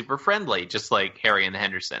actually super friendly, just like Harry and the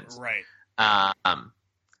Hendersons. Right. I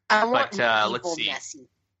want let's evil see. Nessie.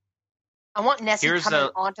 I want Nessie Here's coming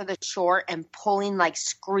onto the shore and pulling like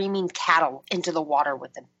screaming cattle into the water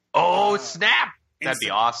with him. Oh snap! That'd be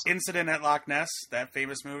awesome. Incident at Loch Ness, that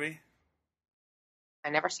famous movie.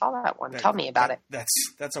 I never saw that one. Tell me about it.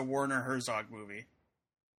 That's a Werner Herzog movie.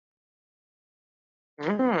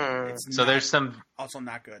 Mm. It's So not- there's some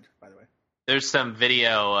not good, by the way. There's some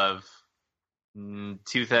video of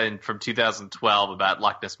 2012 about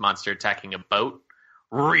Loch Ness monster attacking a boat.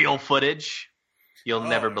 Real footage. You'll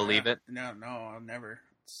never believe it. No, I'll never.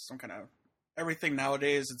 It's some kind of everything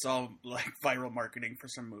nowadays. It's all like viral marketing for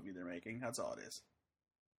some movie they're making. That's all it is.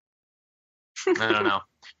 I don't know.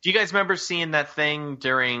 Do you guys remember seeing that thing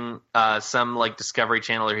during some like Discovery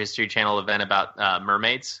Channel or History Channel event about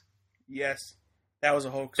mermaids? Yes, that was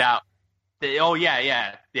a hoax. Yeah. It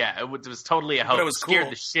was totally a hoax. But it was cool.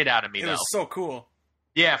 Scared the shit out of me, It though. was so cool.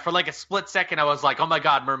 Yeah, for like a split second, I was like, "Oh my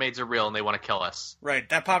god, mermaids are real and they want to kill us." Right,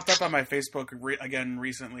 that popped up on my Facebook again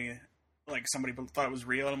recently. Like somebody thought it was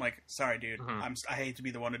real, and I'm like, "Sorry, dude, I hate to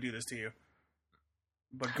be the one to do this to you."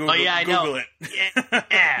 But Google, I Google know. it.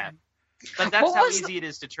 Yeah, but that's how easy it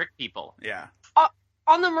is to trick people. Yeah.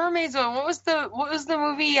 On the mermaids one, what was the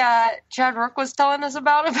movie Chad Rook was telling us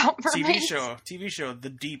about mermaids? TV show, The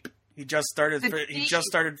Deep. He just started.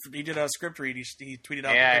 He did a script read. He tweeted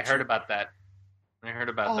out. Yeah, I heard about that.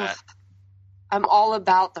 That. I'm all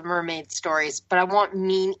about the mermaid stories, but I want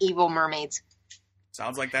mean, evil mermaids.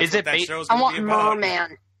 Sounds like that's what that show's I going to be about. want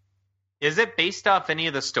Merman. Is it based off any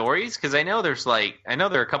of the stories? Because I know there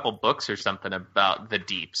are a couple books or something about the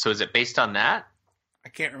deep. So is it based on that? I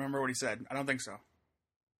can't remember what he said. I don't think so.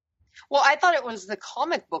 Well, I thought it was the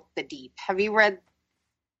comic book, The Deep. Have you read?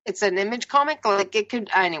 It's an Image comic. Like it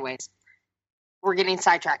could. Anyways, we're getting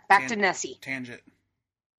sidetracked. Back to Nessie. Tangent.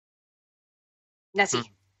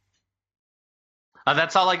 Nessie.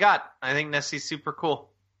 That's all I got. I think Nessie's super cool.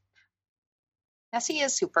 Nessie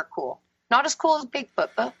is super cool. Not as cool as Bigfoot,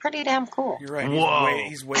 but pretty damn cool. You're right. Whoa.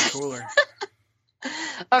 He's way cooler.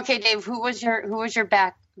 Okay, Dave. Who was your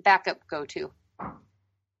backup go to?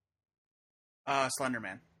 Slender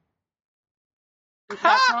Man.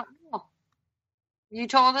 That's not real. You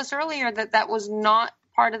told us earlier that was not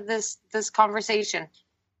part of this conversation.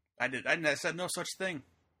 I did. I said no such thing.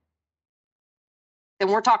 Then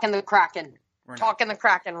we're talking the Kraken. We're talking the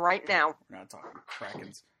Kraken right now. We're not talking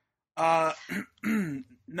Krakens.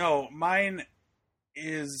 No, mine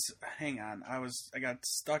is. Hang on, I got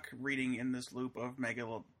stuck reading in this loop of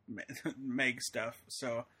Meg stuff.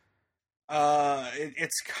 So,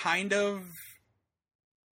 it's kind of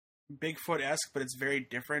Bigfoot-esque, but it's very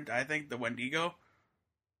different. I think the Wendigo,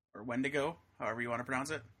 or Wendigo, however you want to pronounce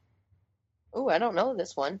it. Oh, I don't know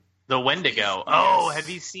this one. The Wendigo. Oh, have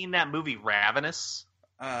you seen that movie Ravenous?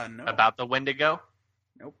 No. About the Wendigo?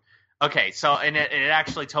 Nope. Okay, so and it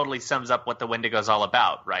actually totally sums up what the Wendigo is all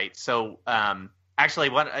about, right? So, actually,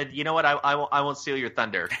 you know what? I won't steal your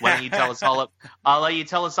thunder. Why don't you tell us all? I'll let you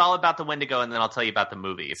tell us all about the Wendigo, and then I'll tell you about the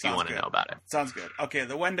movie if you want to know about it. Sounds good. Okay,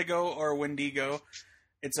 the Wendigo or Wendigo.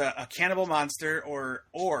 It's a cannibal monster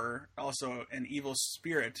or also an evil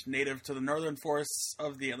spirit native to the northern forests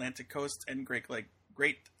of the Atlantic coast and Great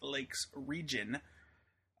Lakes region.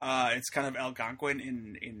 It's kind of Algonquin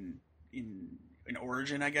in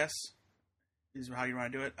origin, I guess, is how you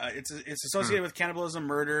want to do it. It's associated with cannibalism,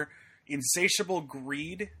 murder, insatiable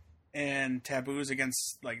greed, and taboos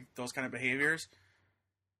against like those kind of behaviors.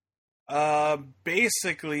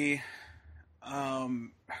 Basically,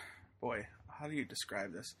 boy, how do you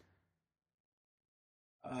describe this?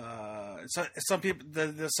 So some people,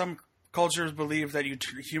 some cultures believe that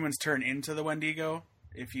humans turn into the Wendigo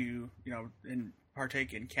if you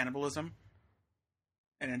partake in cannibalism,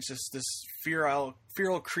 and it's just this feral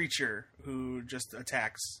creature who just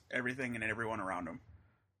attacks everything and everyone around him.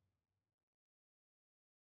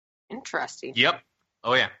 Interesting. Yep.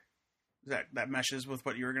 Oh yeah. That meshes with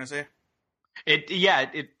what you were going to say?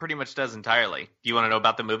 It pretty much does entirely. Do you want to know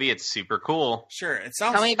about the movie? It's super cool. Sure. It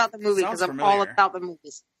sounds. Tell me about the movie because I'm all about the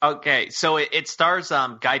movies. Okay, so it stars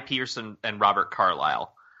Guy Pearce and Robert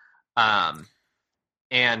Carlyle.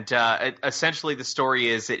 Essentially the story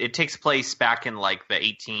is it takes place back in like the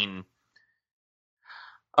 18.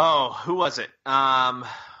 Oh, who was it?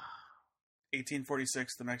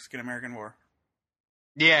 1846, the Mexican-American War.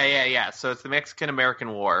 Yeah. So it's the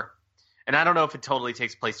Mexican-American War. And I don't know if it totally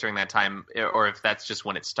takes place during that time or if that's just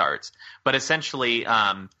when it starts. But essentially,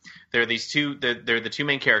 there are these two. They're the two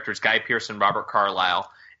main characters, Guy Pearce and Robert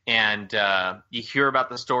Carlyle. And you hear about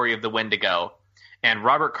the story of the Wendigo. And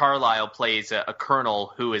Robert Carlyle plays a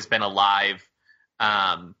colonel who has been alive,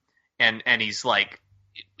 and he's like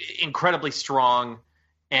incredibly strong.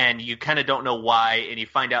 And you kind of don't know why. And you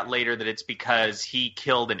find out later that it's because he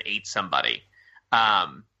killed and ate somebody.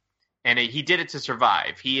 And he did it to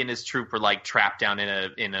survive. He and his troop were like trapped down in a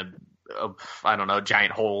I don't know,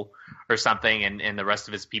 giant hole or something, and the rest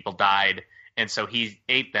of his people died. And so he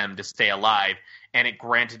ate them to stay alive, and it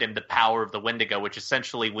granted him the power of the Wendigo, which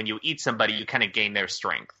essentially, when you eat somebody, you kind of gain their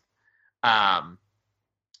strength.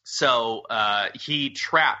 So he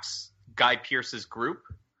traps Guy Pearce's group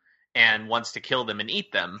and wants to kill them and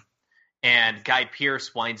eat them. And Guy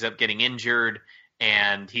Pearce winds up getting injured,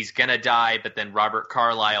 and he's gonna die, but then Robert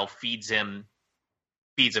Carlyle feeds him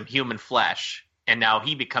human flesh, and now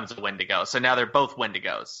he becomes a Wendigo. So now they're both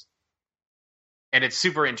Wendigos, and it's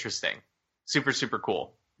super interesting, super super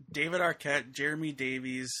cool. David Arquette, Jeremy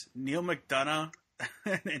Davies, Neil McDonough,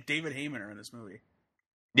 and David Heyman are in this movie.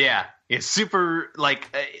 Yeah, it's super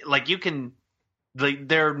like you can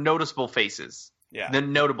they're noticeable faces. Yeah. The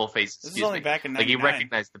notable faces. This is only back in 99. Like, you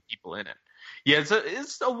recognize the people in it. Yeah,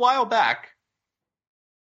 it's a while back.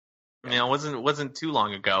 You know, it wasn't too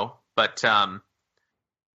long ago, but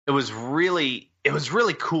it was really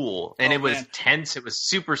cool, and it was tense. It was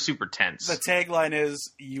super, super tense. The tagline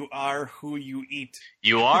is, "You are who you eat."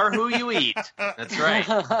 You are who you eat. That's right.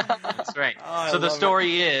 That's right. Oh, so the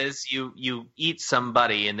story is you eat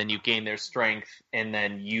somebody, and then you gain their strength, and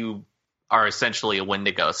then you are essentially a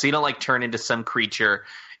Wendigo. So you don't like turn into some creature.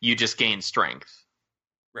 You just gain strength.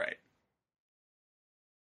 Right.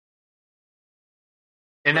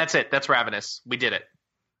 And that's it. That's Ravenous. We did it.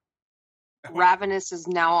 Ravenous is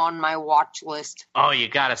now on my watch list. Oh, you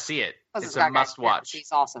gotta see it. It's a must watch.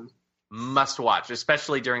 She's awesome. Must watch,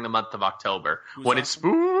 especially during the month of October Who's when awesome? it's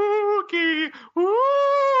spooky. Woo!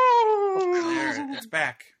 There, it's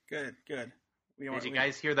back. Good. Did you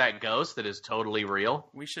guys hear that ghost that is totally real?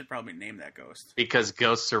 We should probably name that ghost. Because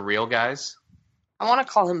ghosts are real, guys. I want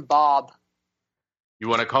to call him Bob. You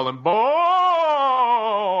want to call him Bob?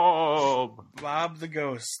 Bob the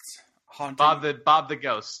Ghost. Haunting. Bob the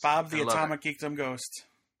Ghost. Bob the I love Atomic Geekdom Ghost.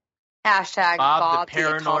 Hashtag Bob the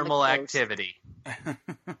Atomic Paranormal Ghost. Activity.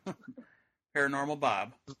 Paranormal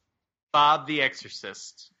Bob. Bob the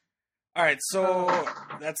Exorcist. All right, so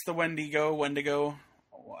that's the Wendigo, Windigo,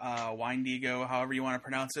 however you want to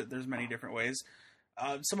pronounce it. There's many different ways.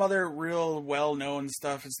 Some other real well-known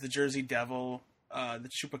stuff is the Jersey Devil, the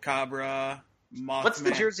Chupacabra, Mothman. What's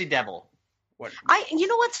the Jersey Devil? What? You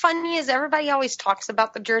know what's funny is everybody always talks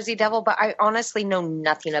about the Jersey Devil, but I honestly know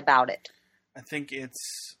nothing about it. I think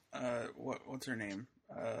it's what's her name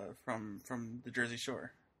from the Jersey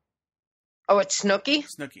Shore. Oh, it's Snooki?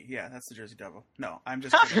 Snooki, yeah, that's the Jersey Devil. No, I'm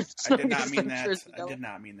just kidding. I did not mean that. I did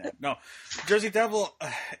not mean that. No, Jersey Devil.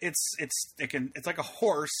 It's like a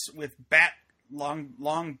horse with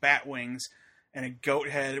long bat wings and a goat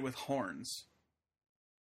head with horns.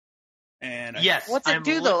 And yes, what's it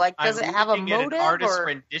do though? Like, does it have a motive? An artist or?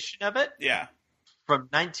 rendition of it? Yeah, from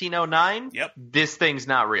 1909. Yep. This thing's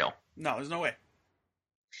not real. No, there's no way.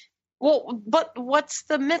 Well, but what's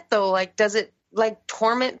the myth though? Like, does it like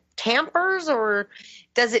torment campers or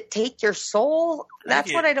does it take your soul?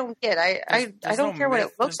 That's what I don't get. I don't care what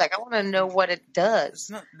it looks like. I want to know what it does. It's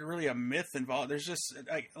not really a myth involved. There's just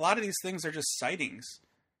a lot of these things are just sightings,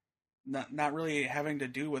 not really having to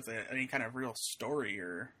do with any kind of real story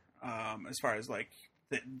or as far as like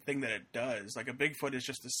the thing that it does. Like a Bigfoot is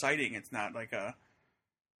just a sighting. It's not like a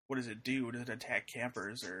what does it do? Does it attack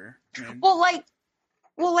campers or? I mean, Well, like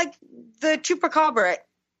the Chupacabra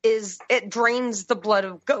it drains the blood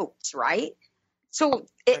of goats, right? So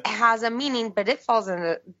it has a meaning, but it falls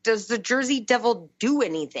into. Does the Jersey Devil do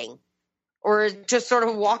anything, or it just sort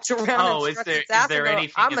of walks around? Oh, and is there its ass anything and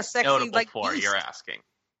go, I'm a it's sexy notable like for? beast. You're asking.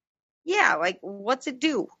 Yeah, like what's it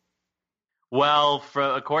do? Well,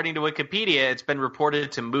 according to Wikipedia, it's been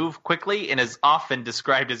reported to move quickly and is often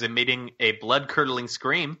described as emitting a blood-curdling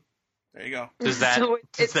scream. there you go. Does that So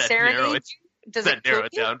does that narrow it? Does Does that it kill narrow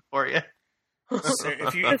it you? down for you?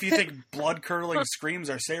 If you think blood curdling screams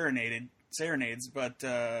are serenades, but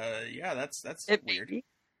yeah, that's It weird. may be.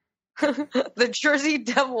 The Jersey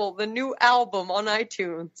Devil, the new album on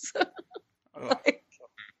iTunes. Oh, Like,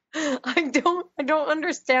 I don't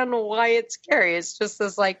understand why it's scary. It's just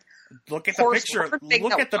this like look at the horse picture. horror thing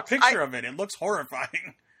Look that at the walks- picture of it. It looks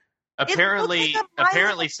horrifying. Apparently, it looks like a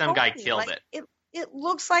apparently, My some Little guy Pony. killed Like, it. It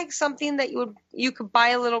looks like something that you could buy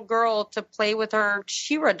a little girl to play with her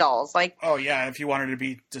She-Ra dolls. Like, Oh yeah, if you wanted to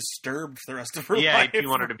be disturbed for the rest of her Yeah, life. if you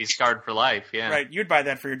want her to be scarred for life. Yeah. Right, you'd buy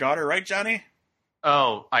that for your daughter, right, Johnny?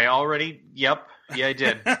 Oh, I already. Yep. Yeah, I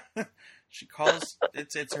did. She calls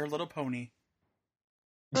it's her little pony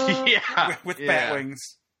yeah. with yeah. bat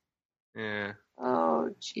wings. Yeah. oh,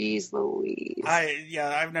 jeez, Louise.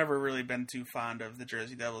 I've never really been too fond of the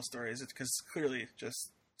Jersey Devil stories. It's because clearly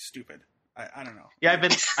just stupid. I don't know. Yeah, I've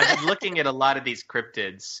been looking at a lot of these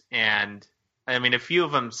cryptids, and I mean, a few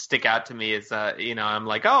of them stick out to me as I'm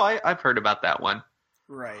like, oh, I've heard about that one.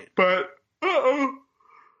 Right. But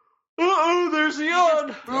there's a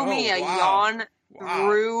yawn. Threw me Oh, a wow. yawn Wow.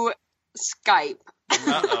 through Skype.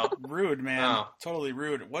 Rude, man. Oh. Totally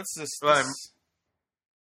rude. What's this? Well, I'm-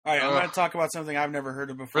 All right, I'm Ugh. going to talk about something I've never heard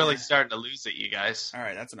of before. Really starting to lose it, you guys. All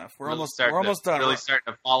right, that's enough. We're Really almost done. Really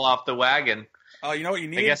starting to fall off the wagon. Oh, you know what you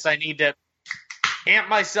need? I guess I need to amp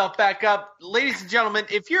myself back up. Ladies and gentlemen,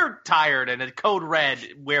 if you're tired and a Code Red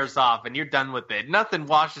wears off and you're done with it, nothing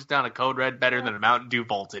washes down a Code Red better than a Mountain Dew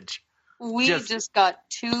Voltage. We just got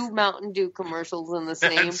 2 Mountain Dew commercials in the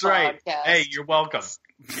same That's right. podcast. Hey, you're welcome.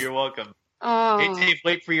 You're welcome. Oh. Hey, Dave,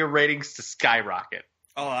 wait for your ratings to skyrocket.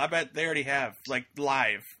 Oh, I bet they already have, like,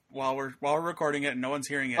 live while we're recording it and no one's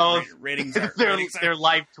hearing it. Oh, ratings are they're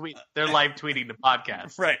live tweeting the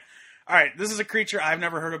podcast. Right. All right, this is a creature I've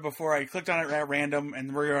never heard of before. I clicked on it at random,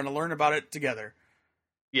 and we're going to learn about it together.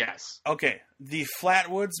 Yes. Okay, the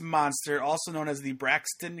Flatwoods Monster, also known as the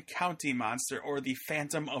Braxton County Monster or the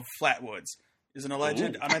Phantom of Flatwoods, is an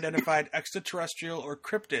alleged unidentified extraterrestrial or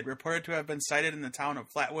cryptid reported to have been sighted in the town of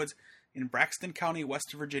Flatwoods in Braxton County,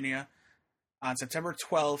 West Virginia, on September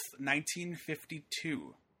 12th,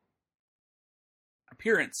 1952.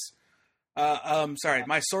 Appearance.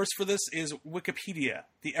 My source for this is Wikipedia,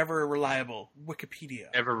 the ever-reliable Wikipedia.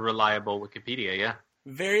 Ever-reliable Wikipedia, yeah.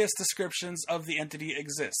 Various descriptions of the entity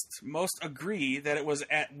exist. Most agree that it was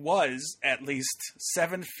at least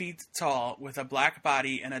 7 feet tall with a black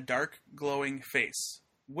body and a dark, glowing face.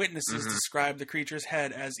 Witnesses describe the creature's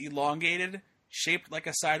head as elongated, shaped like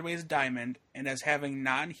a sideways diamond, and as having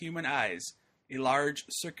non-human eyes. A large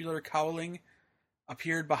circular cowling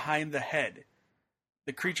appeared behind the head.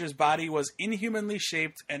 The creature's body was inhumanly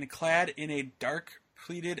shaped and clad in a dark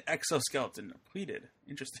pleated exoskeleton. Pleated,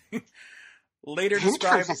 interesting. Later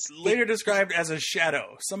described as a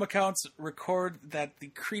shadow. Some accounts record that the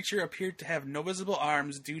creature appeared to have no visible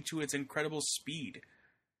arms due to its incredible speed.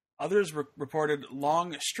 Others reported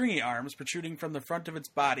long, stringy arms protruding from the front of its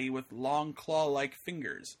body with long, claw-like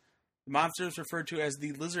fingers. The monster is referred to as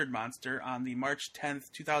the Lizard Monster on the March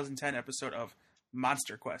 10th, 2010 episode of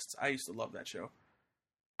Monster Quest. I used to love that show.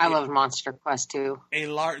 I loved Monster Quest too. They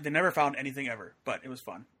never found anything ever, but it was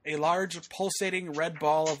fun. A large, pulsating red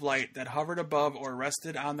ball of light that hovered above or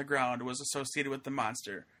rested on the ground was associated with the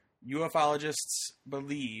monster. Ufologists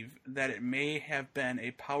believe that it may have been a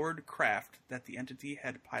powered craft that the entity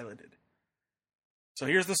had piloted. So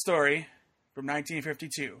here's the story from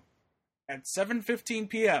 1952. At 7:15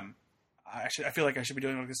 p.m., I feel like I should be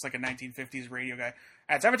doing this like a 1950s radio guy.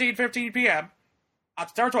 At 7:15 p.m., on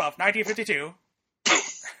September 12th, 1952,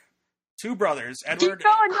 two brothers, Edward.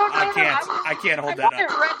 I can't hold that up.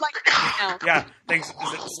 Red light now. Yeah, thanks.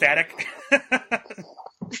 Is it static?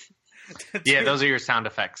 Yeah, those are your sound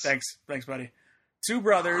effects. Thanks, buddy. Two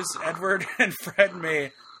brothers, Edward and Fred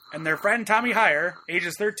May, and their friend Tommy Heyer,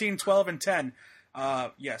 ages 13, 12, and 10.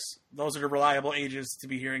 Yes, those are the reliable ages to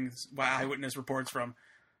be hearing eyewitness reports from.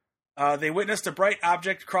 They witnessed a bright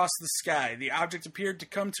object cross the sky. The object appeared to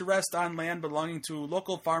come to rest on land belonging to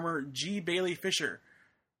local farmer G. Bailey Fisher.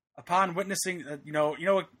 Upon witnessing, you know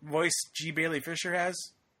what voice G. Bailey Fisher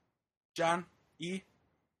has? John E.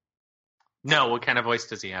 No, what kind of voice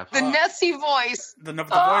does he have? The Nessie voice. The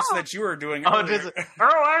voice that you were doing. Oh, earlier. does it? Oh,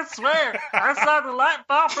 I swear, I saw the light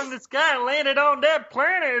fall from the sky and landed on that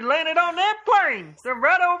plane. It landed on that plane. So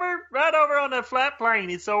right over on that flat plane.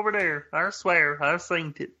 It's over there. I swear, I've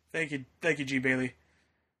seen it. Thank you, G. Bailey.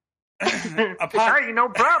 Hey, no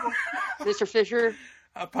problem. Mr. Fisher,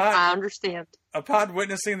 I understand. Upon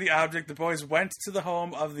witnessing the object, the boys went to the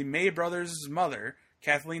home of the May brothers' mother,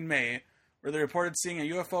 Kathleen May, where they reported seeing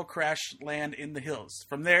a UFO crash land in the hills.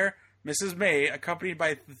 From there, Mrs. May, accompanied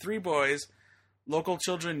by the three boys, local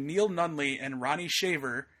children Neil Nunley and Ronnie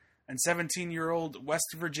Shaver, and 17-year-old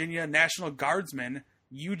West Virginia National Guardsman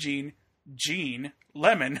Eugene Gene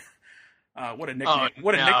Lemon. What a nickname!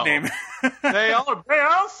 Nickname! They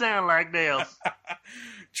all sound like Dales.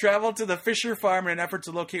 Traveled to the Fisher farm in an effort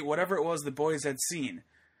to locate whatever it was the boys had seen.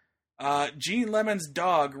 Gene Lemon's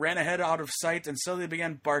dog ran ahead out of sight and suddenly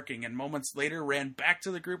began barking, and moments later ran back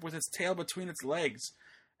to the group with its tail between its legs.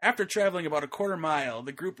 After traveling about a quarter mile,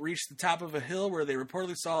 the group reached the top of a hill where they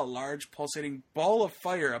reportedly saw a large pulsating ball of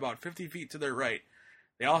fire about 50 feet to their right.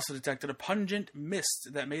 They also detected a pungent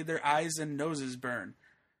mist that made their eyes and noses burn.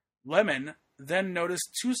 Lemon then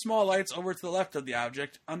noticed two small lights over to the left of the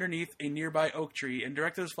object, underneath a nearby oak tree, and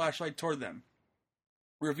directed his flashlight toward them,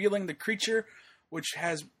 revealing the creature, which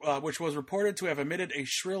was reported to have emitted a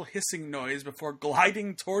shrill hissing noise before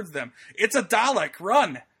gliding towards them. It's a Dalek!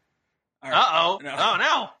 Run! Right. Uh-oh. No. Oh,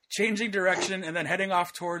 no. Changing direction and then heading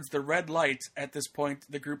off towards the red light. At this point,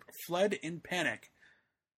 the group fled in panic.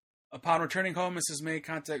 Upon returning home, Mrs. May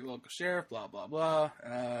contacted the local sheriff, blah, blah, blah.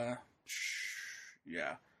 I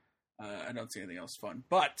don't see anything else fun.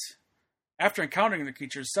 But after encountering the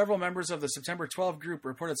creatures, several members of the September 12 group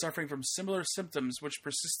reported suffering from similar symptoms which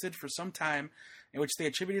persisted for some time, in which they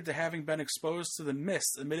attributed to having been exposed to the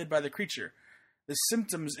mist emitted by the creature. The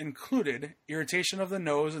symptoms included irritation of the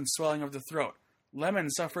nose and swelling of the throat. Lemon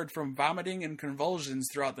suffered from vomiting and convulsions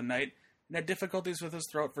throughout the night and had difficulties with his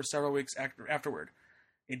throat for several weeks afterward.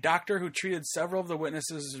 A doctor who treated several of the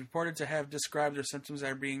witnesses is reported to have described their symptoms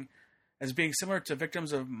as being similar to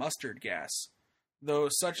victims of mustard gas, though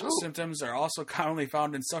such symptoms are also commonly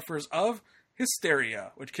found in sufferers of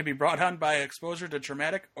hysteria, which can be brought on by exposure to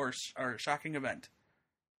traumatic or shocking event.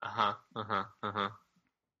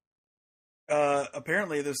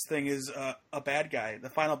 Apparently, this thing is a bad guy, the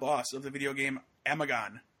final boss of the video game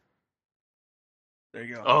Amagon. There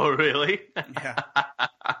you go. Oh, really? Yeah.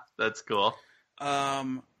 That's cool.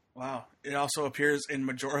 Wow. It also appears in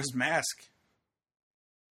Majora's Mask.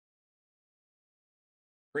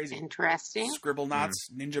 Crazy. Interesting. Scribble Knots,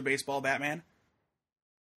 Ninja Baseball Batman.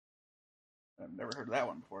 I've never heard of that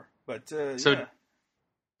one before. But, So, yeah.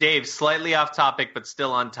 Dave, slightly off topic, but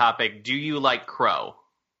still on topic. Do you like crow?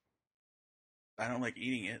 I don't like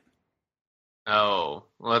eating it. Oh,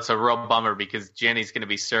 well, that's a real bummer because Jenny's going to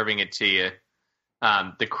be serving it to you.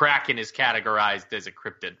 The Kraken is categorized as a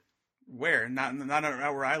cryptid. Where? Not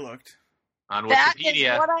where I looked. On That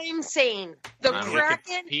Wikipedia. is what I'm saying. The On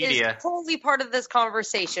Kraken is Wikipedia. totally part of this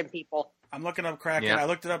conversation, people. I'm looking up Kraken. Yeah. I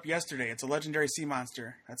looked it up yesterday. It's a legendary sea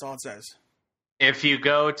monster. That's all it says. If you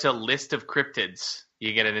go to list of cryptids,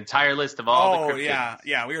 you get an entire list of all the cryptids.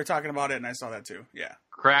 Yeah. We were talking about it, and I saw that too. Yeah.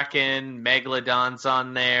 Kraken, Megalodon's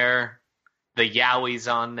on there. The Yowie's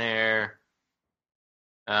on there.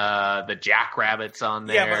 The Jackrabbit's on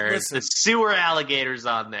there. Yeah, but listen. The sewer alligator's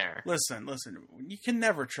on there. Listen. You can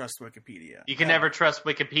never trust Wikipedia. You can never trust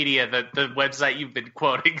Wikipedia, the website you've been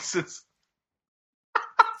quoting since.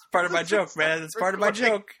 It's part of my joke, man. It's part of my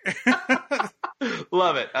joke.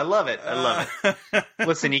 Love it. I love it.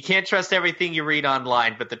 Listen, you can't trust everything you read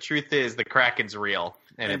online, but the truth is the Kraken's real,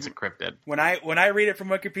 and it's a cryptid. When I read it from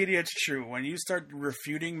Wikipedia, it's true. When you start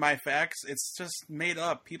refuting my facts, it's just made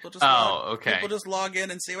up. People just people just log in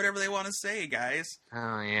and say whatever they want to say, guys.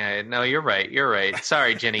 Oh yeah, no, you're right.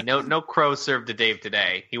 Sorry, Jenny. No crow served to Dave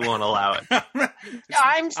today. He won't allow it.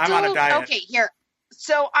 I'm still on a diet. okay here.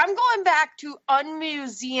 So I'm going back to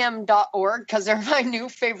unmuseum.org because they're my new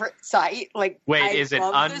favorite site. Like, Wait, I is it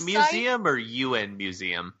love this site. Unmuseum or UN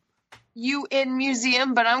Museum? UN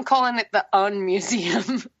Museum, but I'm calling it the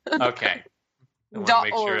Unmuseum. Okay. I want to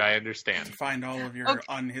make sure .org. I understand. Find all of your Okay.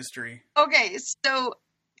 unhistory. Okay, so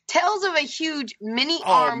tales of a huge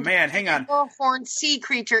mini-armed Oh man, hang on. horned sea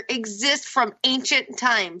creature exist from ancient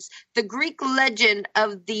times. The Greek legend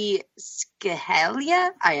of the Skehalia,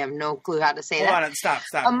 I have no clue how to say Hold that. on, stop.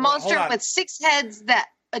 A monster Hold on. with 6 heads that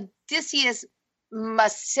Odysseus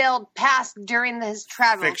must sailed past during his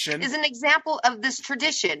travels Fiction. is an example of this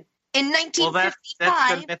tradition. In Well, 1955,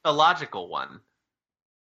 that's the mythological one.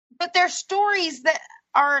 but there's stories that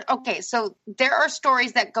are okay. So there are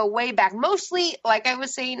stories that go way back, mostly, like I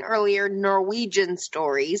was saying earlier, Norwegian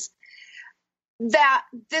stories, that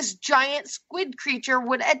this giant squid creature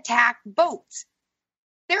would attack boats.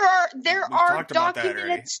 There are talked about that documented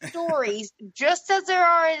already. stories, just as there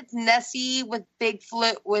are in Nessie with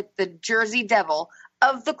Bigfoot, with the Jersey Devil,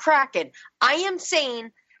 of the Kraken. I am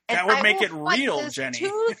saying, and That would I make will it fight real, this Jenny.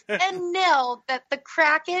 tooth and nail that the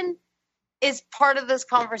Kraken is part of this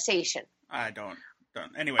conversation. I don't.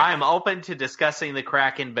 Anyway, I'm open to discussing the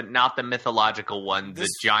Kraken, but not the mythological one, the This-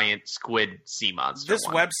 giant squid sea monster this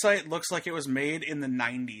one. website looks like it was made in the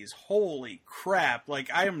 90s. Holy crap. Like,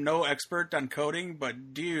 I am no expert on coding,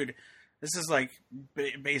 but dude, this is like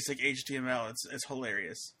basic HTML. It's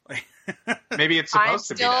hilarious. Like, Maybe it's I'm supposed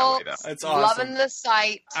to be that way, though. it's awesome. loving the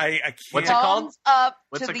site. I can't. What's it called? Thumbs up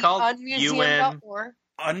What's to it the called? unmuseum.org.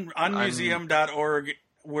 Unmuseum.org,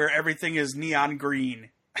 where everything is neon green.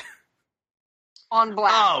 On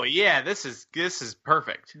black. Oh yeah, this is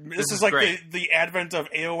perfect. This is like great. the advent of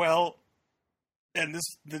AOL and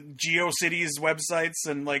the GeoCities websites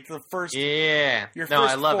and like the first Yeah. your No,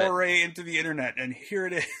 first I love it. foray into the internet, and here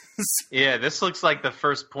it is. Yeah, this looks like the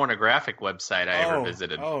first pornographic website I ever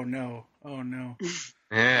visited. Oh no! Yeah,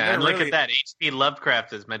 they're and look really- at that. H.P.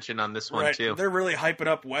 Lovecraft is mentioned on this one Right, too. they're really hyping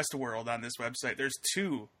up Westworld on this website. There's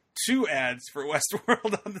two ads for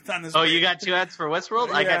Westworld on this. Oh, page. you got 2 ads for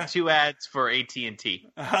Westworld? I Yeah. got 2 ads for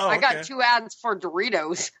AT&T. Oh, I got okay. 2 ads for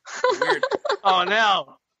Doritos. Weird. Oh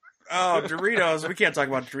no! Oh, Doritos. We can't talk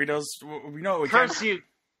about Doritos. We know what we can.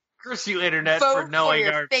 Curse you, internet, for Vote knowing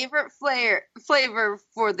your our. favorite flavor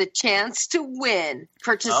for the chance to win.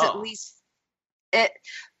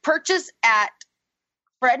 Purchase at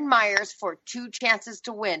Fred Meyer's for 2 chances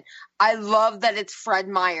to win. I love that it's Fred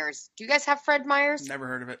Meyer's. Do you guys have Fred Meyer's? Never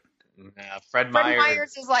heard of it. Fred Fred Meyer.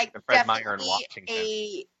 Meyer's is like Fred Meyer in definitely Washington.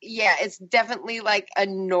 it's definitely like a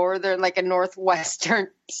northwestern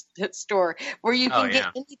store where you can get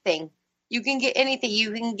anything. You can get anything.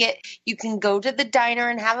 You can go to the diner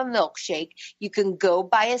and have a milkshake. You can go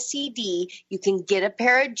buy a CD. You can get a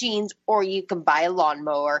pair of jeans, or you can buy a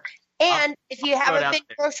lawnmower. And if you throw it haven't out been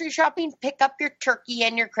there. grocery shopping, pick up your turkey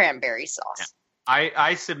and your cranberry sauce.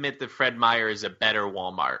 I submit that Fred Meyer is a better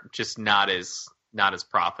Walmart, just not as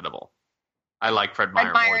profitable. I like Fred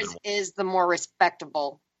Meyer Fred Meyer's more than is the more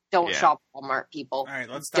respectable. Don't shop Walmart, people. All right,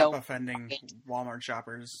 let's stop offending Walmart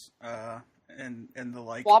shoppers and the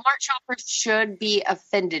like. Walmart shoppers should be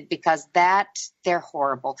offended because they're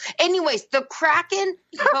horrible. Anyways, the Kraken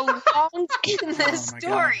belongs in this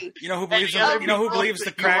story. God. You know who believes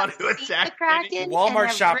the Kraken? Walmart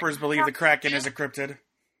shoppers believe the Kraken is a cryptid.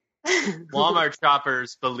 Walmart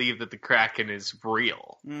shoppers believe that the Kraken is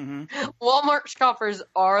real. Mm-hmm. Walmart shoppers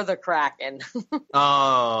are the Kraken.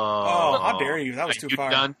 Oh, how dare you? That was too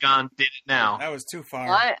far. John did it now. That was too far.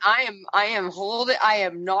 I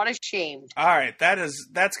am not ashamed. All right,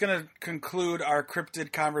 that's going to conclude our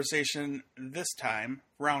cryptid conversation this time,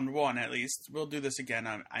 round 1 at least. We'll do this again.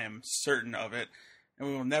 I am certain of it, and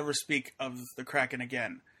we will never speak of the Kraken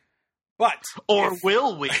again. But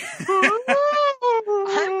will we?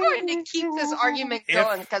 I'm going to keep this argument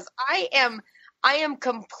going because I am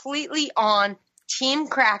completely on Team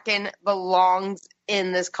Kraken belongs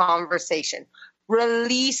in this conversation.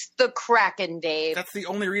 Release the Kraken, Dave. That's the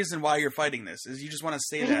only reason why you're fighting this, is you just want to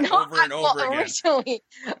say that over and over again.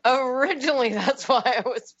 Originally, that's why I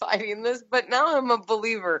was fighting this, but now I'm a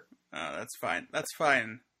believer. Oh, that's fine. That's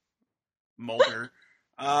fine, Mulder.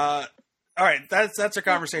 All right, that's our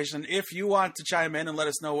conversation. If you want to chime in and let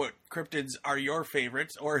us know what cryptids are your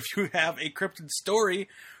favorites, or if you have a cryptid story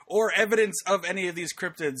or evidence of any of these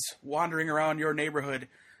cryptids wandering around your neighborhood,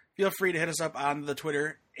 feel free to hit us up on the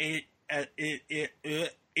Twitter. It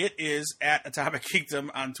is at Atomic Geekdom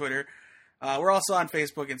on Twitter. We're also on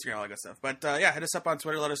Facebook, Instagram, all that good stuff. But hit us up on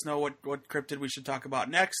Twitter. Let us know what cryptid we should talk about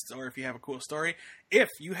next, or if you have a cool story. If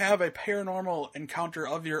you have a paranormal encounter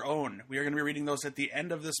of your own, we are going to be reading those at the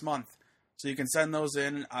end of this month. So you can send those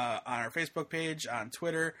in on our Facebook page, on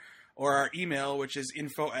Twitter, or our email, which is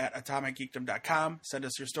info@atomicgeekdom.com. Send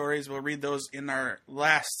us your stories. We'll read those in our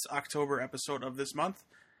last October episode of this month,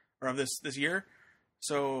 or of this year.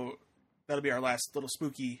 So that'll be our last little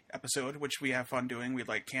spooky episode, which we have fun doing. We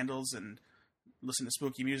light candles and listen to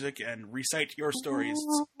spooky music and recite your stories.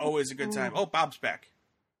 It's always a good time. Oh, Bob's back.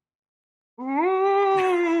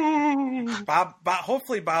 Bob,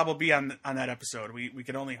 hopefully Bob will be on that episode. We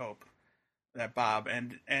can only hope that Bob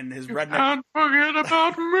and his redneck. Don't forget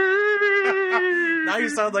about me. Now you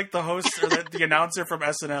sound like the host or the announcer from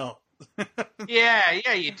SNL.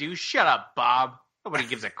 Yeah, you do. Shut up, Bob. Nobody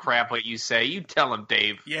gives a crap what you say. You tell him,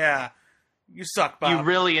 Dave. Yeah, you suck, Bob. You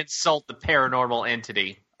really insult the paranormal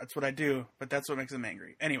entity. That's what I do, but that's what makes them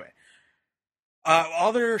angry. Anyway.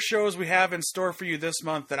 Other shows we have in store for you this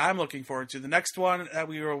month that I'm looking forward to. The next one that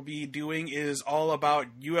we will be doing is all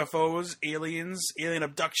about UFOs, aliens, alien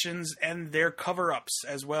abductions, and their cover-ups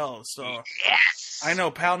as well. So yes! I know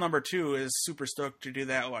pal number 2 is super stoked to do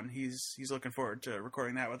that one. He's looking forward to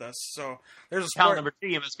recording that with us. So there's a pal number 2.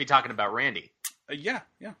 You must be talking about Randy. Yeah.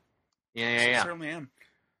 I certainly am.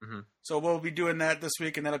 Mm-hmm. So we'll be doing that this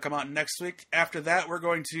week, and that'll come out next week. After that, we're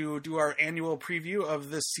going to do our annual preview of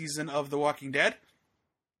this season of The Walking Dead.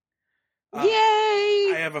 Yay!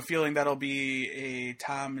 I have a feeling that'll be a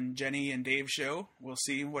Tom and Jenny and Dave show. We'll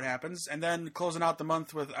see what happens. And then closing out the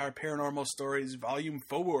month with our Paranormal Stories Volume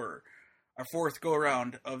 4, our 4th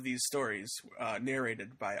go-around of these stories,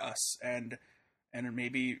 narrated by us. And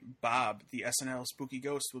maybe Bob, the SNL Spooky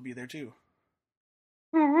Ghost, will be there too.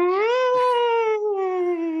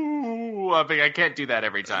 I can't do that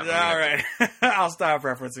every time. All right. I'll stop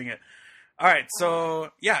referencing it. All right. So,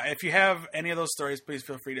 yeah, if you have any of those stories, please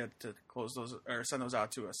feel free to close those or send those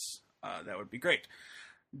out to us. That would be great.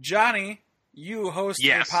 Johnny, you host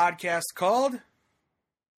a podcast called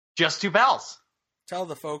Just Two Pals. Tell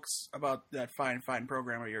the folks about that fine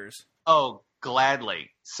program of yours. Oh,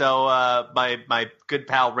 gladly. So my good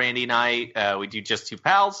pal Randy and I, we do Just Two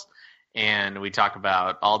Pals. And we talk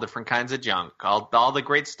about all different kinds of junk, all the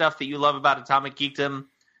great stuff that you love about Atomic Geekdom.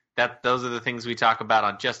 Those are the things we talk about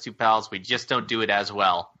on Just Two Pals. We just don't do it as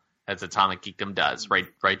well as Atomic Geekdom does, right,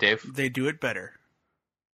 Dave? They do it better.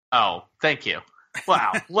 Oh, thank you.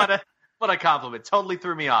 Wow, what a compliment! Totally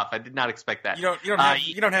threw me off. I did not expect that. You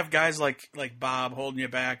don't have guys like Bob holding you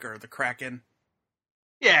back or the Kraken.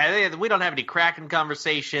 Yeah, we don't have any Kraken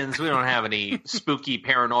conversations. We don't have any spooky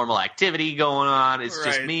paranormal activity going on. It's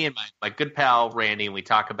just me and my good pal, Randy, and we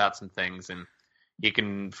talk about some things. And you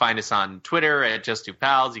can find us on Twitter at Just Two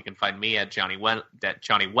Pals. You can find me at Johnny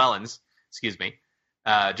Wellens. Excuse me.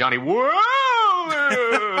 Johnny Wellens.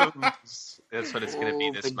 That's what it's going to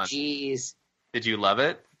be this month. Jeez. Did you love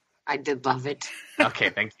it? I did love it.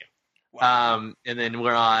 Okay, thank you. Wow. And then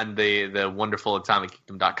we're on the wonderful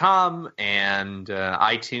AtomicKingdom.com and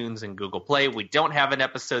iTunes and Google Play. We don't have an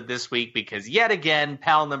episode this week because yet again,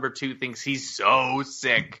 pal number 2 thinks he's so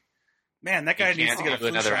sick. Man, that guy needs to get a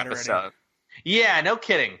flu shot already. Yeah, no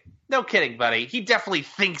kidding. No kidding, buddy. He definitely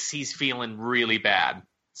thinks he's feeling really bad.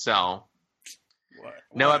 So,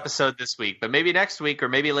 no episode this week. But maybe next week or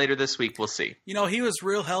maybe later this week, we'll see. You know, he was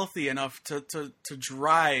real healthy enough to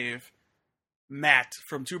drive Matt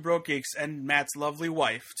from Two Broke Geeks and Matt's lovely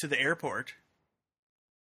wife to the airport.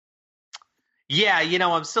 Yeah, you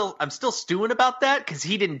know, I'm still stewing about that because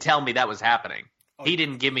he didn't tell me that was happening. He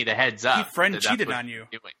didn't give me the heads up. He friend cheated on you.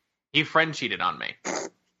 He friend cheated on me.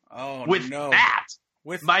 Oh, with no. Matt,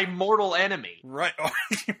 with my mortal enemy. Right.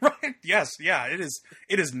 Right. Yes. Yeah. It is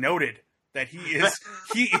noted that he is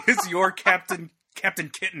your Captain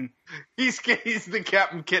Kitten. He's the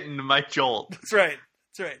Captain Kitten to my Jolt. That's right.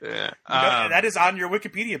 That's right. Yeah. That is on your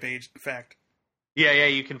Wikipedia page, in fact. Yeah,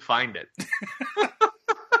 you can find it.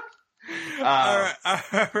 All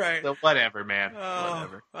right. So whatever, man.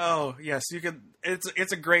 Whatever. Oh, yes, you can.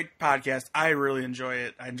 It's a great podcast. I really enjoy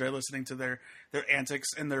it. I enjoy listening to their antics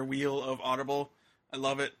and their wheel of Audible. I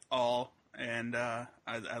love it all, and I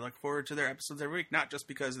look forward to their episodes every week. Not just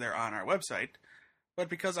because they're on our website, but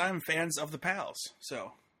because I'm fans of the pals.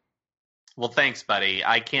 So. Well, thanks, buddy.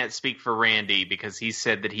 I can't speak for Randy because he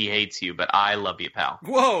said that he hates you, but I love you, pal.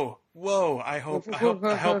 Whoa. I hope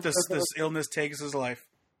this illness takes his life.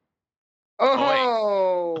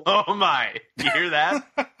 Oh, oh my! You hear that?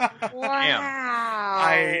 Wow!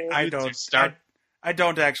 I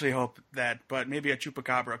don't actually hope that, but maybe a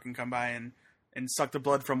chupacabra can come by and suck the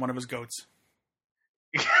blood from one of his goats.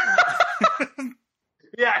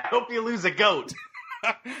 Yeah, I hope you lose a goat.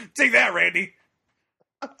 Take that, Randy.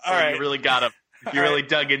 All right, you really got him. You really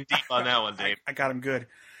dug in deep on that one, Dave. I got him good.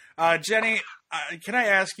 Jenny, can I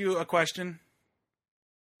ask you a question?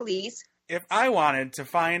 Please. If I wanted to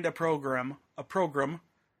find a podcast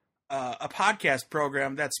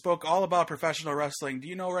program that spoke all about professional wrestling, do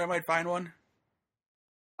you know where I might find one?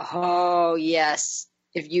 Oh, yes.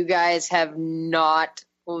 If you guys have not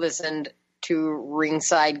listened to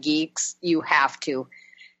Ringside Geeks, you have to.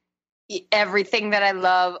 Everything that I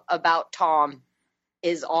love about Tom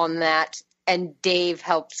is on that, and Dave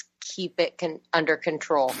helps keep it under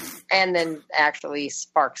control, and then actually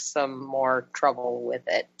sparks some more trouble with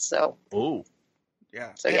it. So,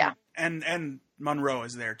 yeah. So yeah, and Monroe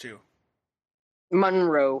is there too.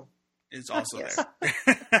 Monroe is also yes. there.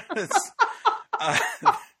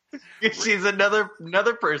 She's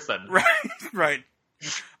another person, right.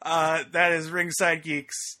 That is Ringside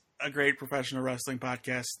Geeks, a great professional wrestling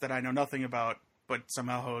podcast that I know nothing about, but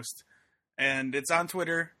somehow host. And it's on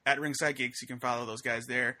Twitter at Ringside Geeks. You can follow those guys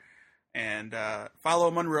there. And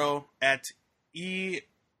follow Monroe at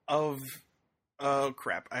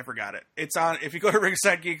crap, I forgot it. It's on, if you go to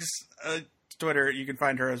Ringside Geeks Twitter, you can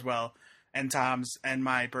find her as well. And Tom's and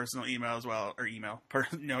my personal email as well. Or email.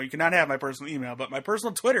 No, you cannot have my personal email, but my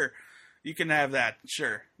personal Twitter, you can have that.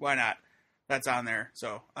 Sure, why not? That's on there.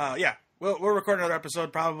 So, yeah, we'll record another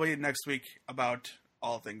episode probably next week about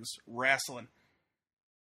all things wrestling.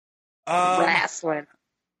 Wrestling.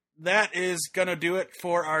 That is going to do it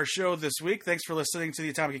for our show this week. Thanks for listening to the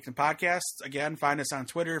Atomic Kingdom podcast. Again, find us on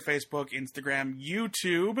Twitter, Facebook, Instagram,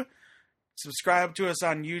 YouTube. Subscribe to us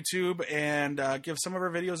on YouTube and give some of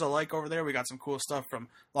our videos a like over there. We got some cool stuff from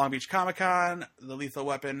Long Beach Comic Con, the Lethal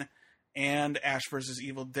Weapon, and Ash vs.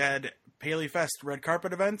 Evil Dead Paley Fest red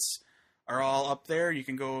carpet events are all up there. You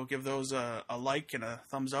can go give those a like and a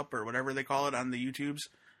thumbs up or whatever they call it on the YouTubes,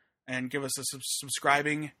 and give us a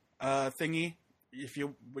subscribing thingy. If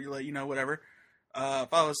you whatever.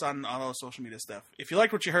 Follow us on all the social media stuff. If you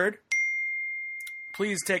like what you heard,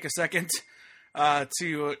 please take a second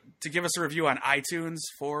to give us a review on iTunes,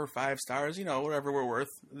 4 or 5 stars, whatever we're worth.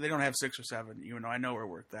 They don't have 6 or 7, even though I know we're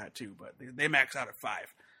worth that too, but they max out at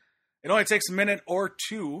 5. It only takes a minute or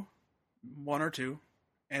two, 1 or 2,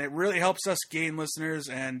 and it really helps us gain listeners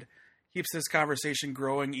and keeps this conversation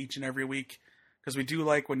growing each and every week, because we do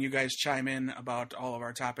like when you guys chime in about all of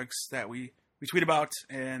our topics that we tweet about,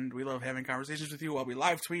 and we love having conversations with you while we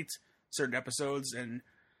live tweet certain episodes and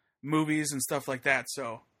movies and stuff like that.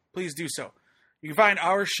 So please do so. You can find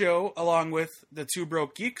our show along with the Two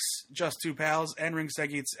Broke Geeks, Just Two Pals, and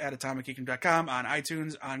Ringside Geeks at AtomicGeekdom.com, on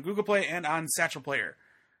iTunes, on Google Play, and on Satchel Player.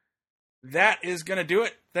 That is going to do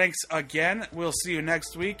it. Thanks again. We'll see you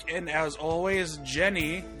next week. And as always,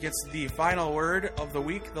 Jenny gets the final word of the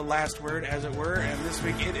week, the last word, as it were. And this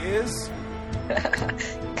week it is...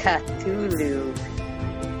 Cthulhu.